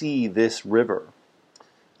You See This River.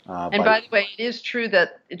 And by the way, it is true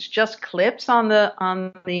that it's just clips on the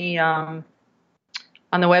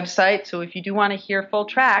website. So if you do want to hear full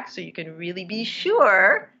tracks, so you can really be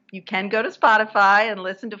sure, you can go to Spotify and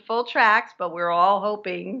listen to full tracks. But we're all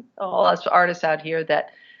hoping, all us artists out here,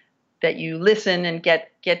 that you listen and get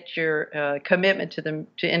your commitment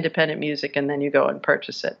to independent music, and then you go and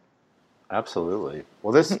purchase it. Absolutely.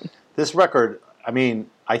 Well, this record, I mean,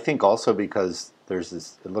 I think also because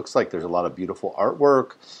it looks like there's a lot of beautiful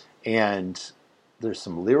artwork, and there's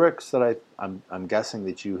some lyrics that I'm guessing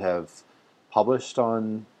that you have published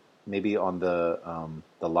on, maybe on the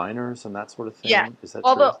liners and that sort of thing. Yeah. Is that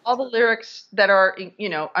all true? all the lyrics that are,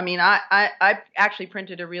 I mean, I actually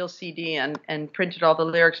printed a real CD and printed all the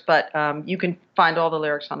lyrics, but you can find all the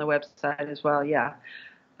lyrics on the website as well. Yeah.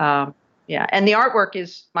 Yeah. And the artwork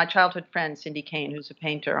is my childhood friend, Cindy Kane, who's a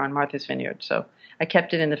painter on Martha's Vineyard. So I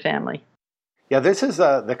kept it in the family. Yeah, this is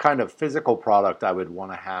the kind of physical product I would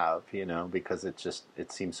want to have, because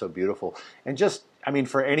it seems so beautiful. And just, I mean,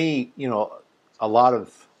 for any, a lot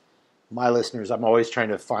of my listeners, I'm always trying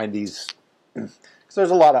to find these, because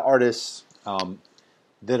there's a lot of artists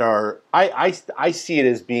that are, I see it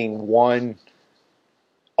as being one,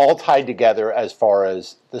 all tied together as far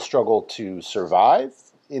as the struggle to survive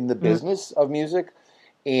in the business of music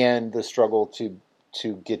and the struggle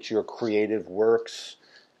to get your creative works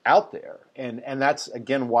out there. And that's,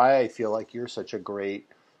 again, why I feel like you're such a great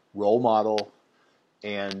role model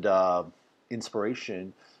and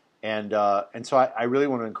inspiration. And so I really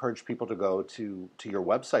want to encourage people to go to your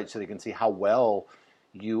website so they can see how well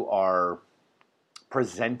you are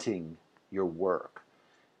presenting your work.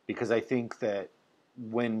 Because I think that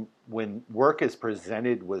when work is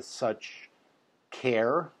presented with such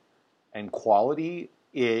care and quality,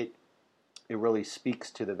 it really speaks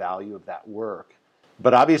to the value of that work.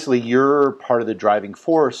 But obviously, you're part of the driving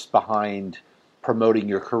force behind promoting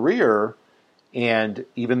your career. And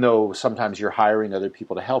even though sometimes you're hiring other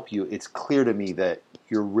people to help you, it's clear to me that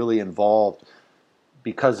you're really involved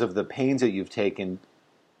because of the pains that you've taken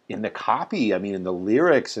in the copy. I mean, in the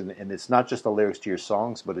lyrics, and it's not just the lyrics to your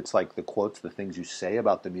songs, but it's like the quotes, the things you say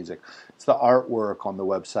about the music. It's the artwork on the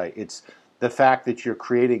website. It's the fact that you're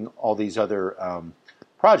creating all these other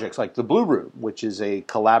projects, like the Blue Room, which is a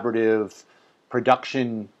collaborative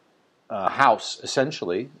production house,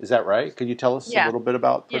 essentially. Is that right? Could you tell us a little bit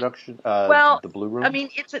about production? Well, the Blue Room. I mean,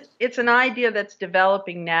 it's an idea that's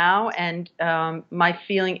developing now, and my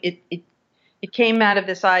feeling it came out of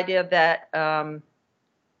this idea that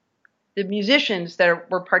the musicians that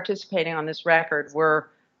were participating on this record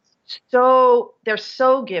they're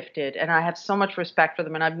so gifted, and I have so much respect for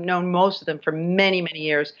them, and I've known most of them for many, many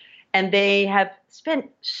years, and they have spent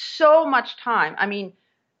so much time. I mean,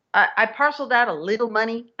 I parceled out a little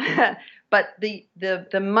money, but the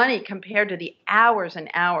money compared to the hours and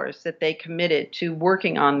hours that they committed to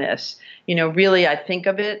working on this, really I think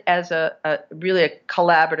of it as a really a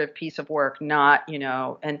collaborative piece of work, not,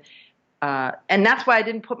 and that's why I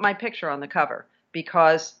didn't put my picture on the cover,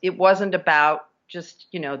 because it wasn't about just,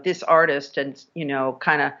 this artist and,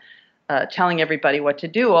 kind of telling everybody what to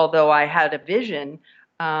do, although I had a vision.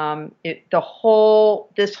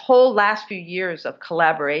 This whole last few years of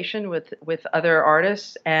collaboration with other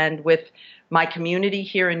artists and with my community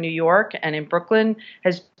here in New York and in Brooklyn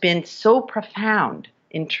has been so profound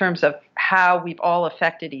in terms of how we've all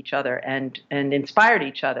affected each other and inspired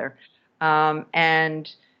each other.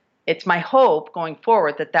 And it's my hope going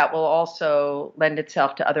forward that will also lend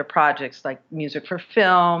itself to other projects like music for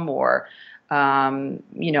film or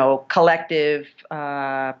collective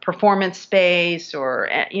performance space, or,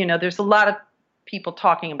 there's a lot of people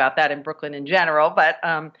talking about that in Brooklyn in general, but,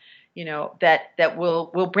 that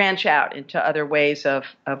will branch out into other ways of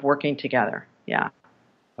working together. Yeah.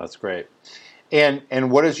 That's great.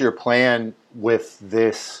 And what is your plan with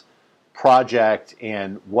this project,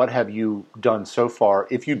 and what have you done so far,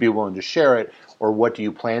 if you'd be willing to share it, or what do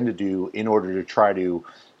you plan to do in order to try to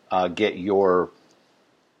get your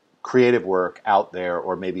creative work out there,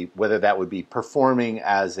 or maybe whether that would be performing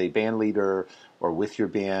as a band leader or with your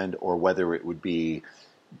band, or whether it would be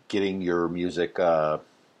getting your music,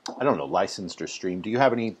 licensed or streamed. Do you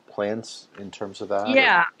have any plans in terms of that?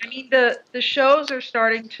 Yeah, I mean the shows are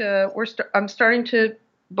starting to. I'm starting to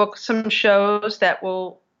book some shows that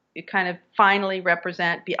will kind of finally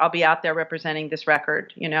represent. I'll be out there representing this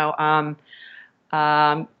record, and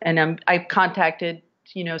I've contacted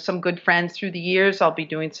some good friends through the years. I'll be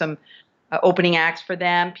doing some opening acts for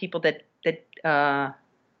them, people that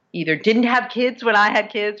either didn't have kids when I had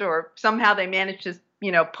kids, or somehow they managed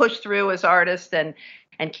push through as artists and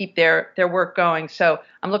keep their work going. So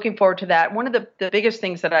I'm looking forward to that. One of the biggest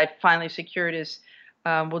things that I finally secured is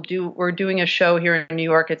we're doing a show here in New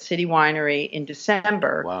York at City Winery in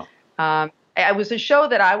December. Wow. It was a show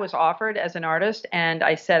that I was offered as an artist, and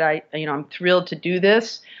I said I'm thrilled to do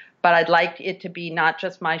this, but I'd like it to be not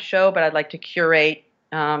just my show, but I'd like to curate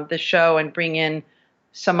the show and bring in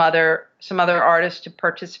some other artists to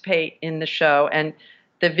participate in the show. And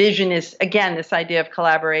the vision is, again, this idea of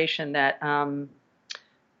collaboration that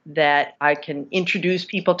I can introduce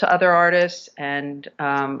people to other artists. And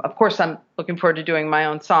of course, I'm looking forward to doing my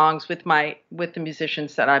own songs with the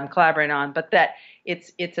musicians that I'm collaborating on, but that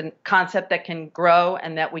it's a concept that can grow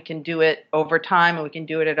and that we can do it over time and we can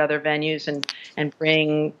do it at other venues and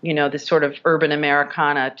bring, this sort of urban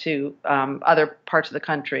Americana to other parts of the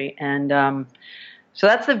country. And so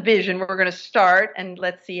that's the vision. We're going to start and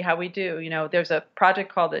let's see how we do. There's a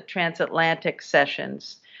project called the Transatlantic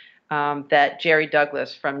Sessions that Jerry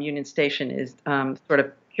Douglas from Union Station is sort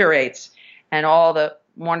of curates, and all the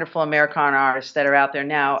wonderful Americana artists that are out there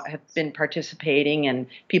now have been participating, and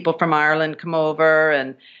people from Ireland come over,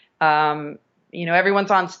 and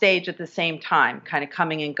everyone's on stage at the same time, kind of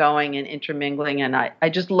coming and going and intermingling, and I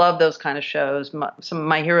just love those kind of shows. Some of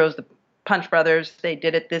my heroes, the Punch Brothers, they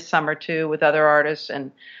did it this summer too with other artists,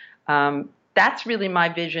 and that's really my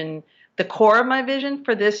vision. The core of my vision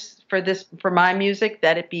for my music,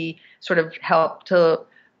 that it be sort of help to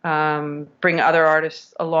bring other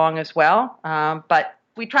artists along as well. But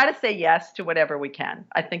we try to say yes to whatever we can.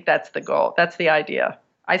 I think that's the goal. That's the idea.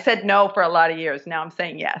 I said no for a lot of years. Now I'm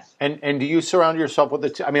saying yes. And do you surround yourself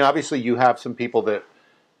with obviously you have some people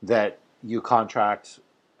that you contract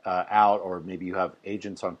out, or maybe you have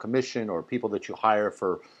agents on commission, or people that you hire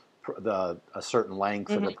for a certain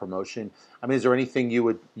length of a promotion. Is there anything you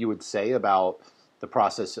would say about the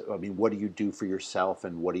process? What do you do for yourself,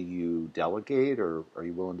 and what do you delegate, or are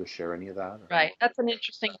you willing to share any of that? Right. That's an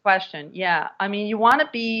interesting question. Yeah. You want to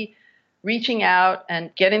be reaching out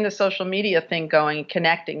and getting the social media thing going and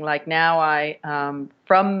connecting. Like now I,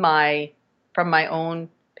 from my own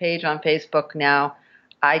page on Facebook now,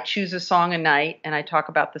 I choose a song a night and I talk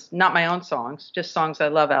about this, not my own songs, just songs I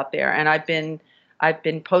love out there. And I've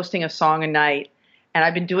been posting a song a night, and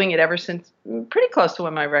I've been doing it ever since pretty close to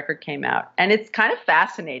when my record came out. And it's kind of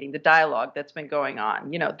fascinating, the dialogue that's been going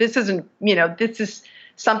on. This is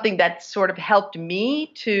something that sort of helped me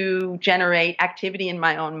to generate activity in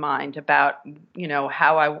my own mind about,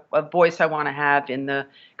 how a voice I want to have in the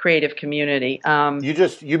creative community. You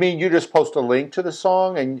just post a link to the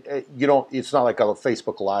song, and it's not like a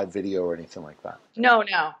Facebook Live video or anything like that? No.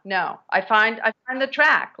 I find the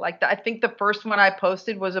track. I think the first one I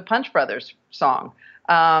posted was a Punch Brothers song.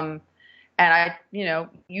 And I,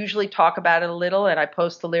 usually talk about it a little, and I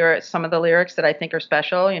post some of the lyrics that I think are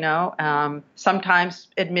special, sometimes,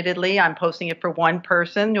 admittedly, I'm posting it for one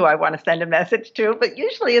person who I want to send a message to, but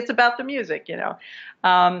usually it's about the music,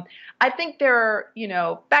 I think there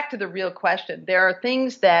are, back to the real question, there are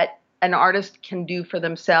things that an artist can do for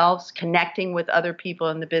themselves, connecting with other people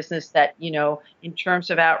in the business that, in terms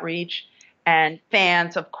of outreach and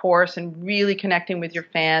fans, of course, and really connecting with your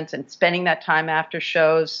fans and spending that time after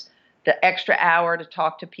shows, the extra hour to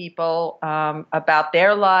talk to people about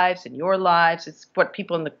their lives and your lives. It's what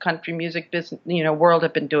people in the country music business, world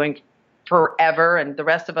have been doing forever, and the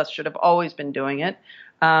rest of us should have always been doing it.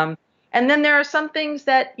 And then there are some things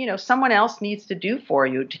that, someone else needs to do for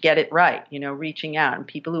you to get it right, reaching out, and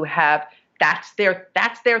people who have, that's their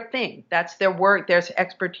thing. That's their work, their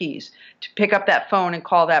expertise. To pick up that phone and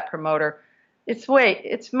call that promoter,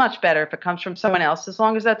 it's much better if it comes from someone else, as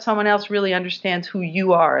long as that someone else really understands who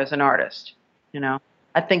you are as an artist.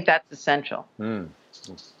 I think that's essential.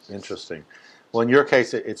 Interesting. Well, in your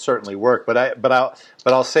case, it certainly worked, but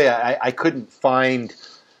I'll say I couldn't find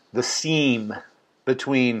the seam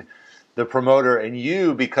between the promoter and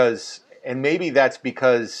you, and maybe that's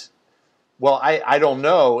because, well, I don't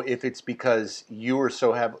know if it's because you're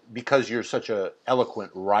such a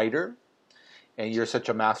eloquent writer and you're such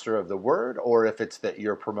a master of the word, or if it's that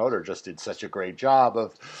your promoter just did such a great job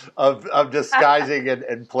of disguising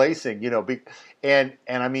and placing, and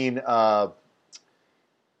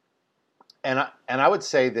I would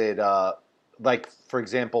say that, for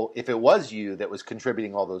example, if it was you that was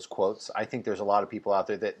contributing all those quotes, I think there's a lot of people out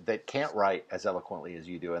there that can't write as eloquently as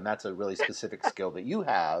you do, and that's a really specific skill that you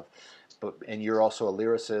have. And you're also a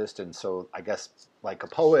lyricist, and so I guess like a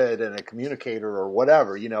poet and a communicator or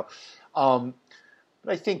whatever,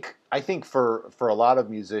 But I think for a lot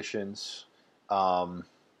of musicians,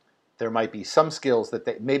 there might be some skills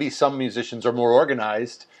that maybe some musicians are more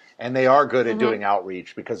organized and they are good at Mm-hmm. doing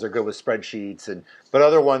outreach because they're good with spreadsheets, but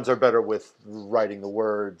other ones are better with writing the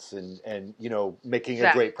words and making a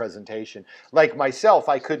Exactly. great presentation. Like myself,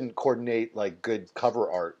 I couldn't coordinate like good cover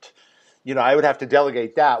art. I would have to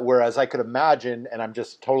delegate that, whereas I could imagine, and I'm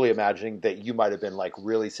just totally imagining that you might have been like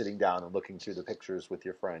really sitting down and looking through the pictures with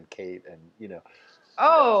your friend Kate, and.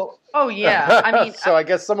 Oh yeah. I mean, So I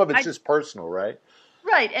guess some of it's I just personal, right?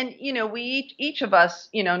 right, and we each of us,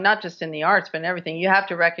 not just in the arts but in everything, you have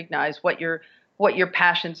to recognize what your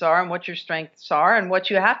passions are and what your strengths are and what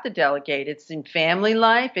you have to delegate. It's in family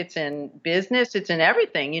life, it's in business, it's in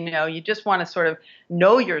everything. You just want to sort of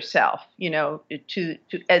know yourself, to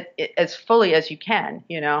as fully as you can.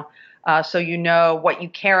 So you know what you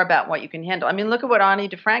care about, what you can handle. I mean, look at what Ani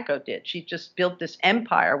DeFranco did. She just built this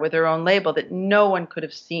empire with her own label that no one could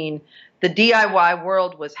have seen. The DIY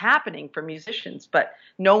world was happening for musicians, but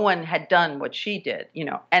no one had done what she did,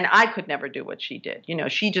 and I could never do what she did.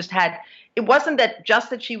 She just had, it wasn't that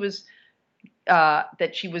she was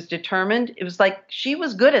determined. It was like she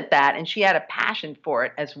was good at that and she had a passion for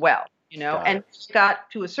it as well, and she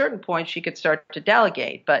got to a certain point, she could start to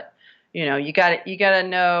delegate, but you got to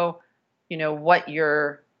know, what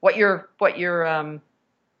your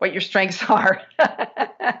strengths are.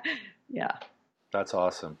 Yeah. That's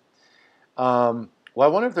awesome. Well,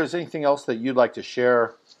 I wonder if there's anything else that you'd like to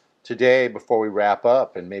share today before we wrap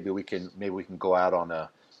up, and maybe we can go out on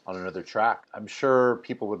another track. I'm sure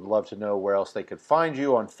people would love to know where else they could find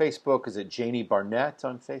you on Facebook. Is it Janie Barnett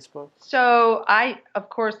on Facebook? So I, of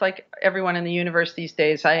course, like everyone in the universe these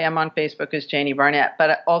days, I am on Facebook as Janie Barnett,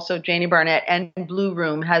 but also Janie Barnett and Blue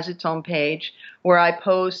Room has its own page where I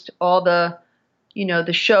post all the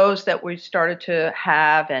shows that we started to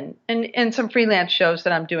have and some freelance shows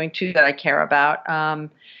that I'm doing too that I care about.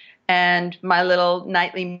 And my little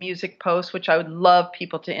nightly music post, which I would love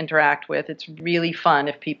people to interact with. It's really fun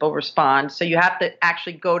if people respond. So you have to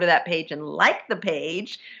actually go to that page and like the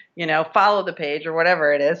page, follow the page or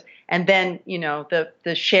whatever it is. And then,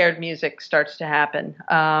 the shared music starts to happen.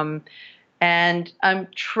 And I'm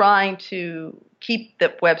trying to keep the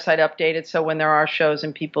website updated so when there are shows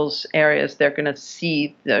in people's areas, they're going to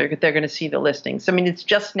see the listings. I mean, it's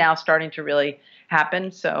just now starting to really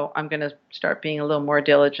happen, so I'm going to start being a little more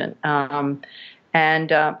diligent. The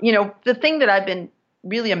thing that I've been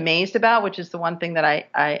really amazed about, which is the one thing that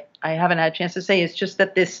I haven't had a chance to say, is just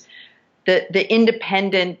that the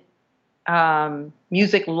independent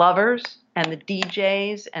music lovers and the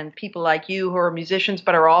DJs and people like you who are musicians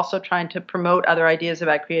but are also trying to promote other ideas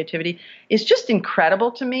about creativity is just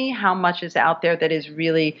incredible to me. How much is out there that is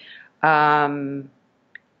really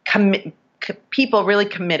people really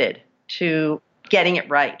committed to getting it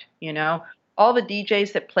right. All the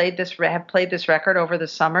DJs that have played this record over the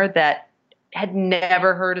summer that had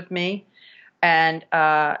never heard of me, and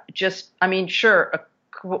sure,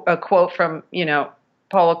 a quote from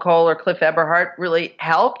Paula Cole or Cliff Eberhardt really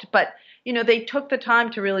helped, but they took the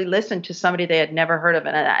time to really listen to somebody they had never heard of.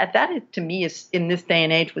 And that, to me, is in this day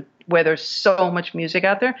and age where there's so much music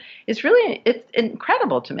out there, it's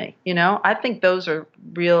incredible to me. I think those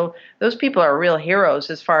people are real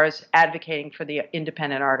heroes as far as advocating for the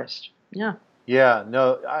independent artist. Yeah. Yeah,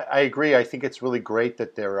 no, I agree. I think it's really great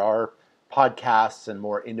that there are podcasts and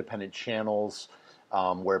more independent channels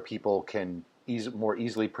where people can more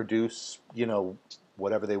easily produce,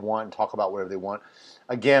 whatever they want and talk about whatever they want.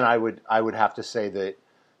 Again, I would have to say that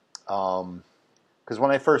because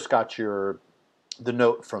when I first got the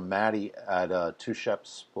note from Maddie at Two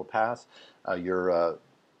Sheps Will Pass, you're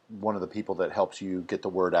one of the people that helps you get the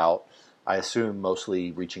word out. I assume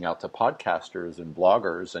mostly reaching out to podcasters and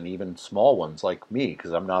bloggers and even small ones like me,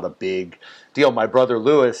 because I'm not a big deal. My brother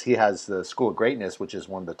Lewis, he has the School of Greatness, which is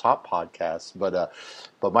one of the top podcasts,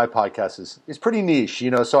 but my podcast is pretty niche,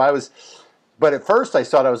 So I was. But at first I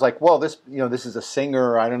thought, I was like, well, this is a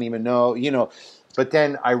singer. I don't even know, But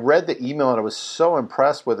then I read the email and I was so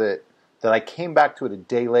impressed with it that I came back to it a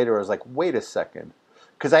day later. I was like, wait a second.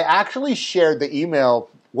 Because I actually shared the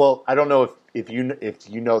email. Well, I don't know if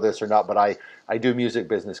you know this or not, but I do music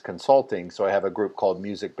business consulting. So I have a group called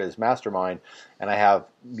Music Biz Mastermind, and I have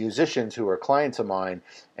musicians who are clients of mine,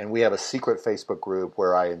 and we have a secret Facebook group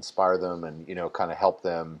where I inspire them and kind of help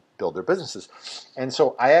them build their businesses. And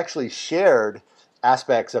so I actually shared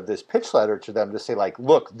aspects of this pitch letter to them to say, like,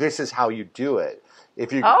 look, this is how you do it.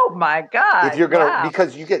 Oh my God! If you're gonna,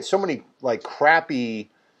 because you get so many like crappy.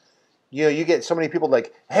 You get so many people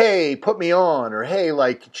like, hey, put me on, or hey,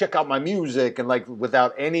 like, check out my music, and like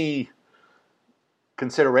without any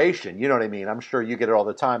consideration. You know what I mean? I'm sure you get it all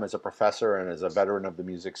the time as a professor and as a veteran of the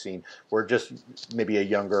music scene, where just maybe a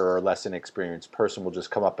younger or less inexperienced person will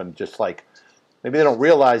just come up and just like maybe they don't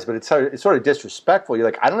realize, but it's sort of disrespectful. You're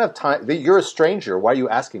like, I don't have time. You're a stranger. Why are you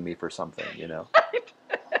asking me for something? You know,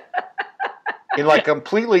 in like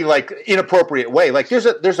completely like inappropriate way. Like there's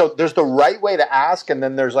the right way to ask, and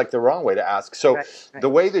then there's like the wrong way to ask. So Right. the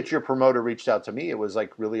way that your promoter reached out to me, it was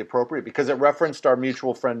like really appropriate because it referenced our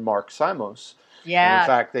mutual friend Mark Simos. Yeah. And in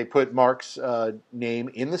fact, they put Mark's name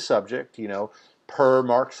in the subject. You know, per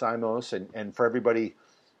Mark Simos, and for everybody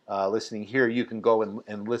listening here, you can go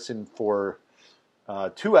and listen for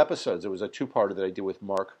 2 episodes. It was a 2-parter that I did with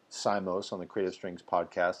Mark Simos on the Creative Strings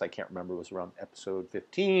podcast. I can't remember. It was around episode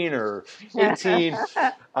 15 or 18.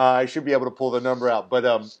 I should be able to pull the number out.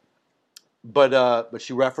 But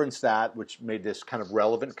she referenced that, which made this kind of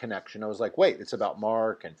relevant connection. I was like, wait, it's about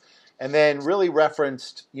Mark. And then really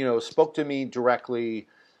referenced, spoke to me directly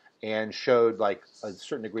and showed like a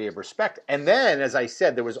certain degree of respect. And then, as I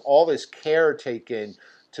said, there was all this care taken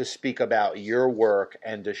to speak about your work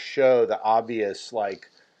and to show the obvious, like,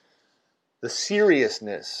 the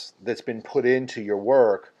seriousness that's been put into your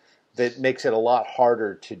work that makes it a lot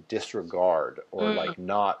harder to disregard or like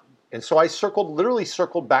not. And so I literally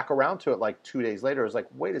circled back around to it like 2 days later. I was like,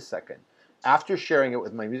 wait a second. After sharing it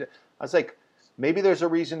with my music, I was like, maybe there's a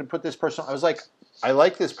reason to put this person on. I was like, I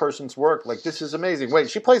like this person's work. Like, this is amazing. Wait,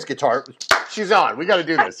 she plays guitar. She's on. We got to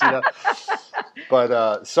do this,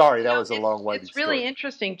 But sorry, that was a long way. It's really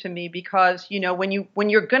interesting to me because when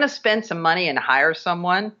you're going to spend some money and hire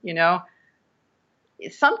someone,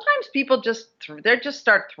 sometimes people just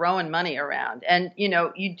start throwing money around, and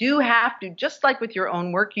you do have to, just like with your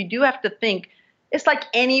own work, you do have to think. It's like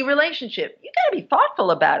any relationship. You got to be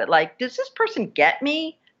thoughtful about it. Like, does this person get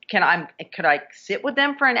me? Could I sit with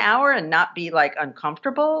them for an hour and not be like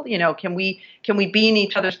uncomfortable? Can we be in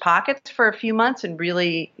each other's pockets for a few months and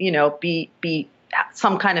really, be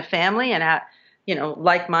some kind of family and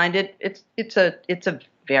like-minded? It's a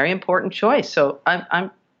very important choice. So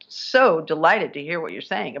I'm so delighted to hear what you're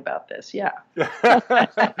saying about this. Yeah.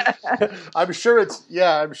 I'm sure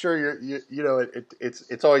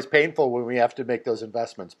it's always painful when we have to make those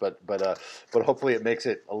investments, but hopefully it makes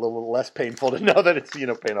it a little less painful to know that it's,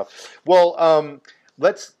 paying off. Well,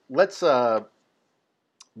 let's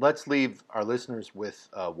leave our listeners with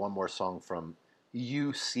one more song from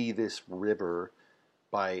You See This River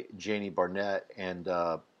by Janie Barnett, and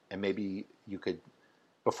maybe you could,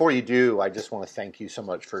 before you do, I just want to thank you so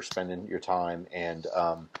much for spending your time and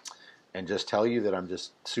just tell you that I'm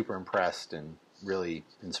just super impressed and really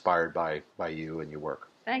inspired by you and your work.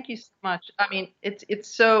 Thank you so much. I mean, it's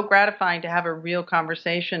so gratifying to have a real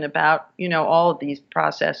conversation about, all of these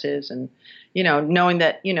processes and, knowing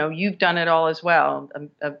that, you've done it all as well,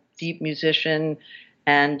 a deep musician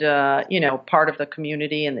and, part of the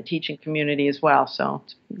community and the teaching community as well. So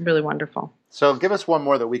it's really wonderful. So give us one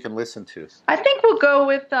more that we can listen to. I think we'll go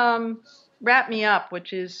with Wrap Me Up,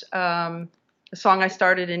 which is a song I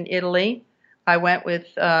started in Italy. I went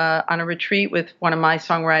on a retreat with one of my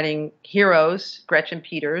songwriting heroes, Gretchen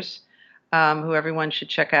Peters, who everyone should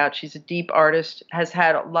check out. She's a deep artist, has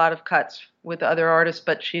had a lot of cuts with other artists,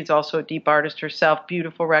 but she's also a deep artist herself,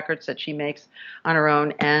 beautiful records that she makes on her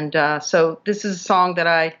own. And so this is a song that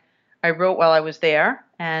I wrote while I was there,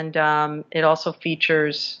 and it also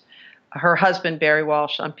features her husband, Barry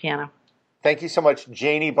Walsh, on piano. Thank you so much,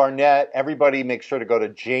 Janie Barnett. Everybody make sure to go to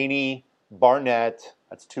Janie Barnett,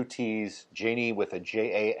 that's 2 T's, Janie with a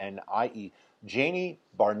Janie,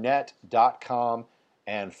 JanieBarnett.com,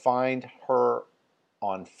 and find her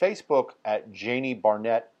on Facebook at Janie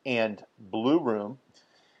Barnett and Blue Room,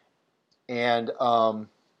 and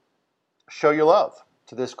show your love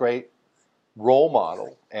to this great role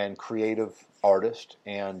model and creative artist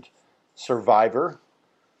and survivor.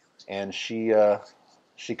 And she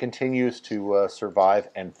continues to survive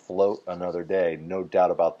and float another day, no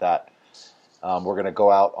doubt about that. We're going to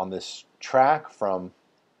go out on this track from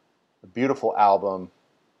the beautiful album,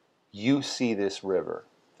 You See This River.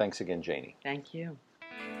 Thanks again, Janie. Thank you.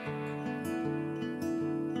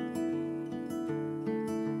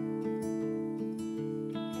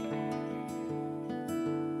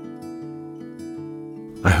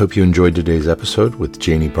 I hope you enjoyed today's episode with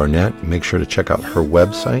Janie Barnett. Make sure to check out her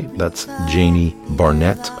website. That's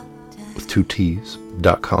JanieBarnett with 2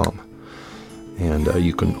 T's.com. And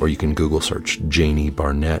you can Google search Janie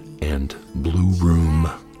Barnett and Blue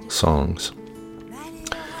Room songs.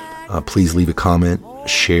 Please leave a comment,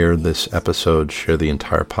 share this episode, share the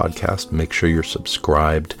entire podcast. Make sure you're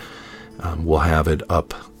subscribed. We'll have it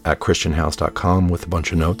up at christianhouse.com with a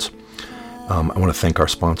bunch of notes. I want to thank our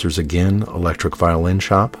sponsors again, Electric Violin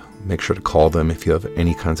Shop. Make sure to call them if you have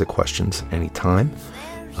any kinds of questions anytime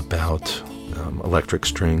about electric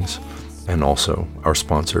strings. And also our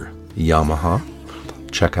sponsor, Yamaha.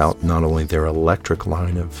 check out not only their electric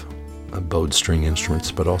line of bowed string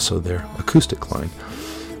instruments, but also their acoustic line,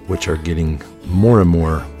 which are getting more and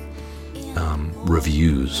more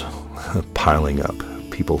reviews piling up.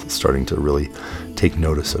 People starting to really take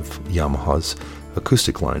notice of Yamaha's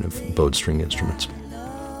acoustic line of bowed string instruments.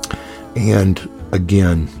 And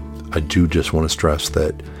again, I do just want to stress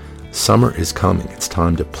that summer is coming. It's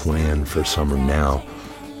time to plan for summer now.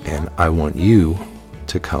 And I want you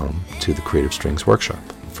to come to the Creative Strings Workshop,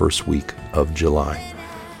 first week of July.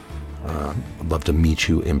 I'd love to meet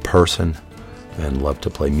you in person and love to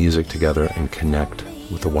play music together and connect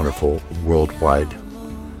with a wonderful worldwide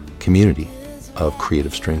community of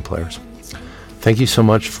creative string players. Thank you so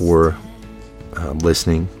much for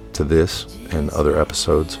listening to this and other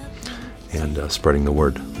episodes and spreading the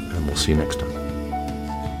word. And we'll see you next time.